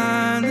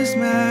behind this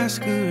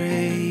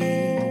masquerade,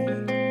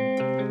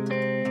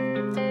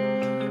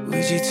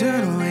 would you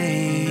turn away?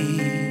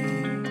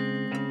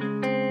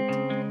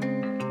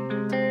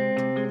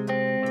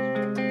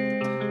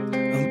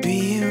 I'm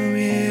being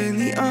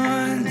really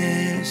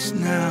honest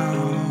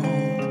now.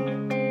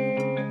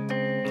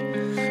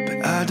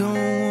 I don't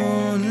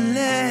want to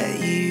let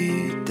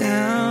you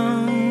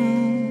down.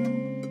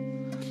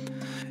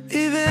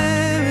 If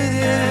ever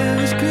there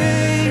was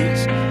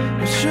grace,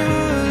 well,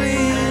 surely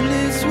in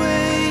its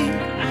way,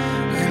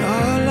 when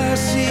all I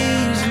see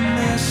is a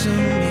mess of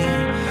me,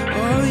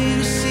 all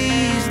you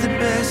see is the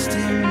best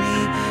in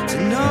me. To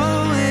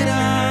know that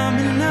I'm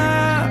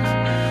enough,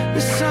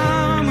 the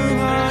sum of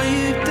all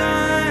you've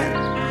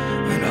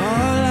done, when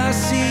all I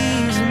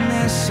see is a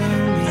mess of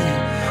me,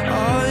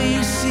 all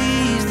you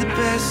see is the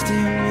best in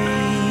me.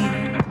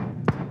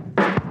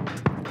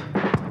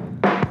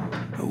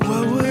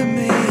 What would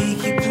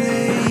make you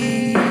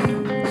place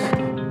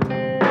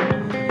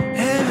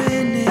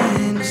heaven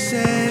in a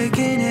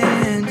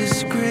second-hand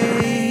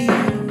disgrace,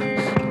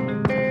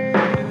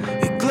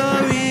 your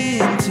glory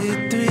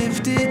into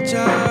thrifted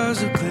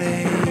jars of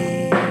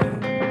clay?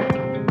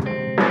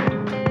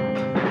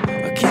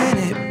 Or can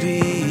it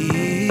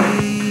be?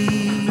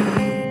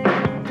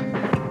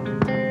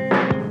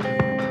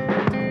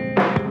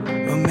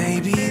 Or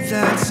maybe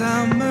that's how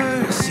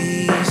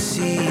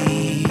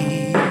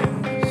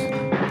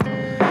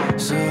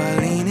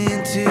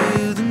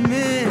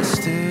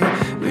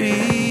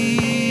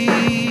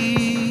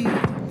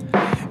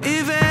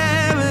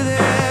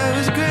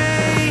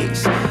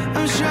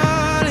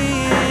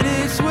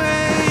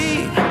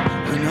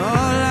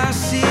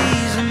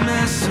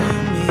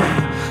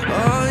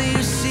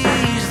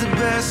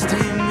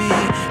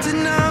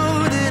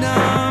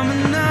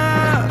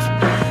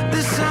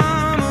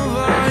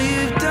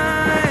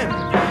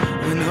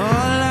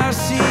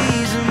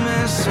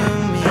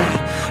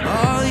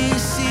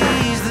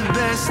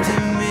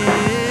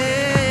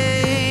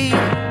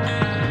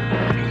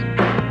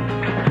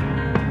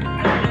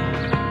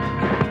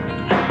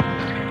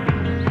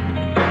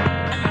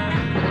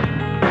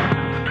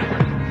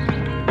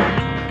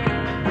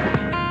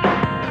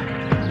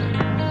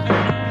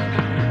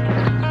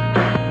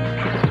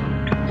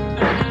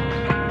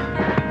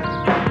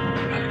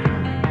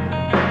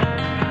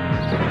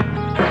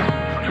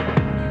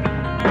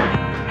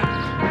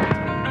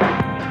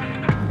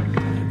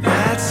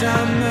That's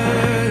our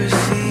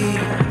mercy.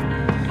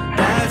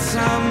 That's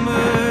our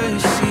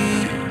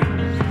mercy.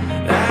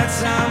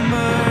 That's our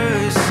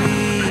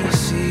mercy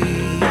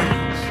seat.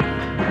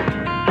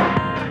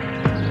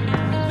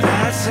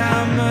 That's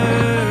our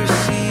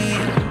mercy.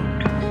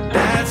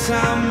 That's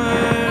our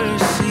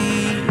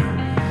mercy.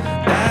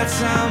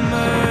 That's our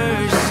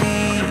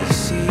mercy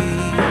seat.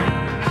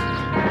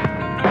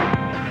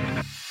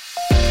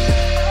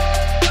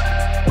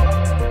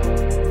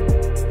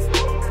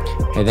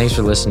 Hey, thanks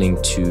for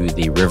listening to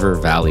the River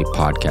Valley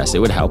podcast. It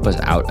would help us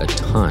out a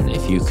ton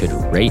if you could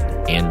rate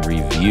and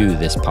review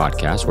this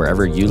podcast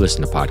wherever you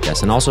listen to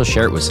podcasts, and also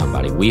share it with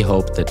somebody. We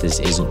hope that this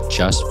isn't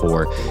just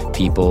for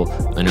people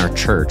in our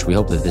church. We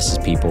hope that this is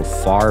people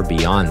far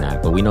beyond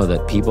that, but we know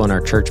that people in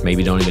our church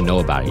maybe don't even know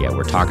about it yet.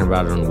 We're talking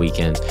about it on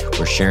weekends.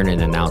 We're sharing it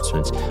in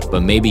announcements,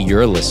 but maybe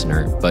you're a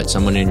listener, but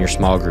someone in your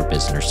small group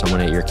isn't, or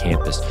someone at your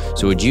campus.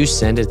 So would you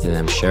send it to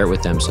them, share it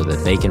with them so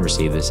that they can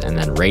receive this, and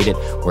then rate it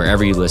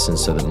wherever you listen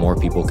so that more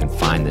people can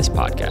find this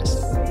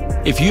podcast.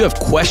 If you have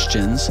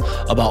questions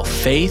about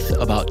faith,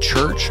 about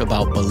church,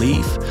 about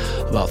belief,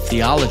 about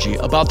theology,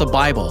 about the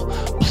Bible,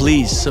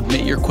 please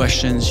submit your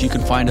questions. You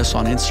can find us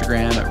on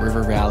Instagram at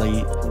River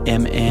Valley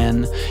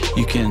MN.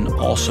 You can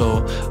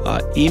also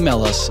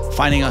email us,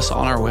 finding us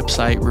on our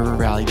website,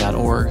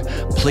 rivervalley.org.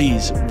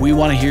 Please, we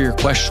want to hear your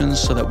questions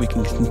so that we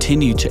can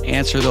continue to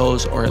answer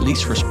those or at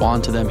least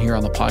respond to them here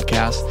on the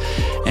podcast.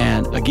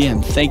 And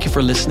again, thank you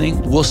for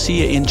listening. We'll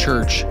see you in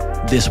church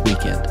this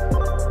weekend.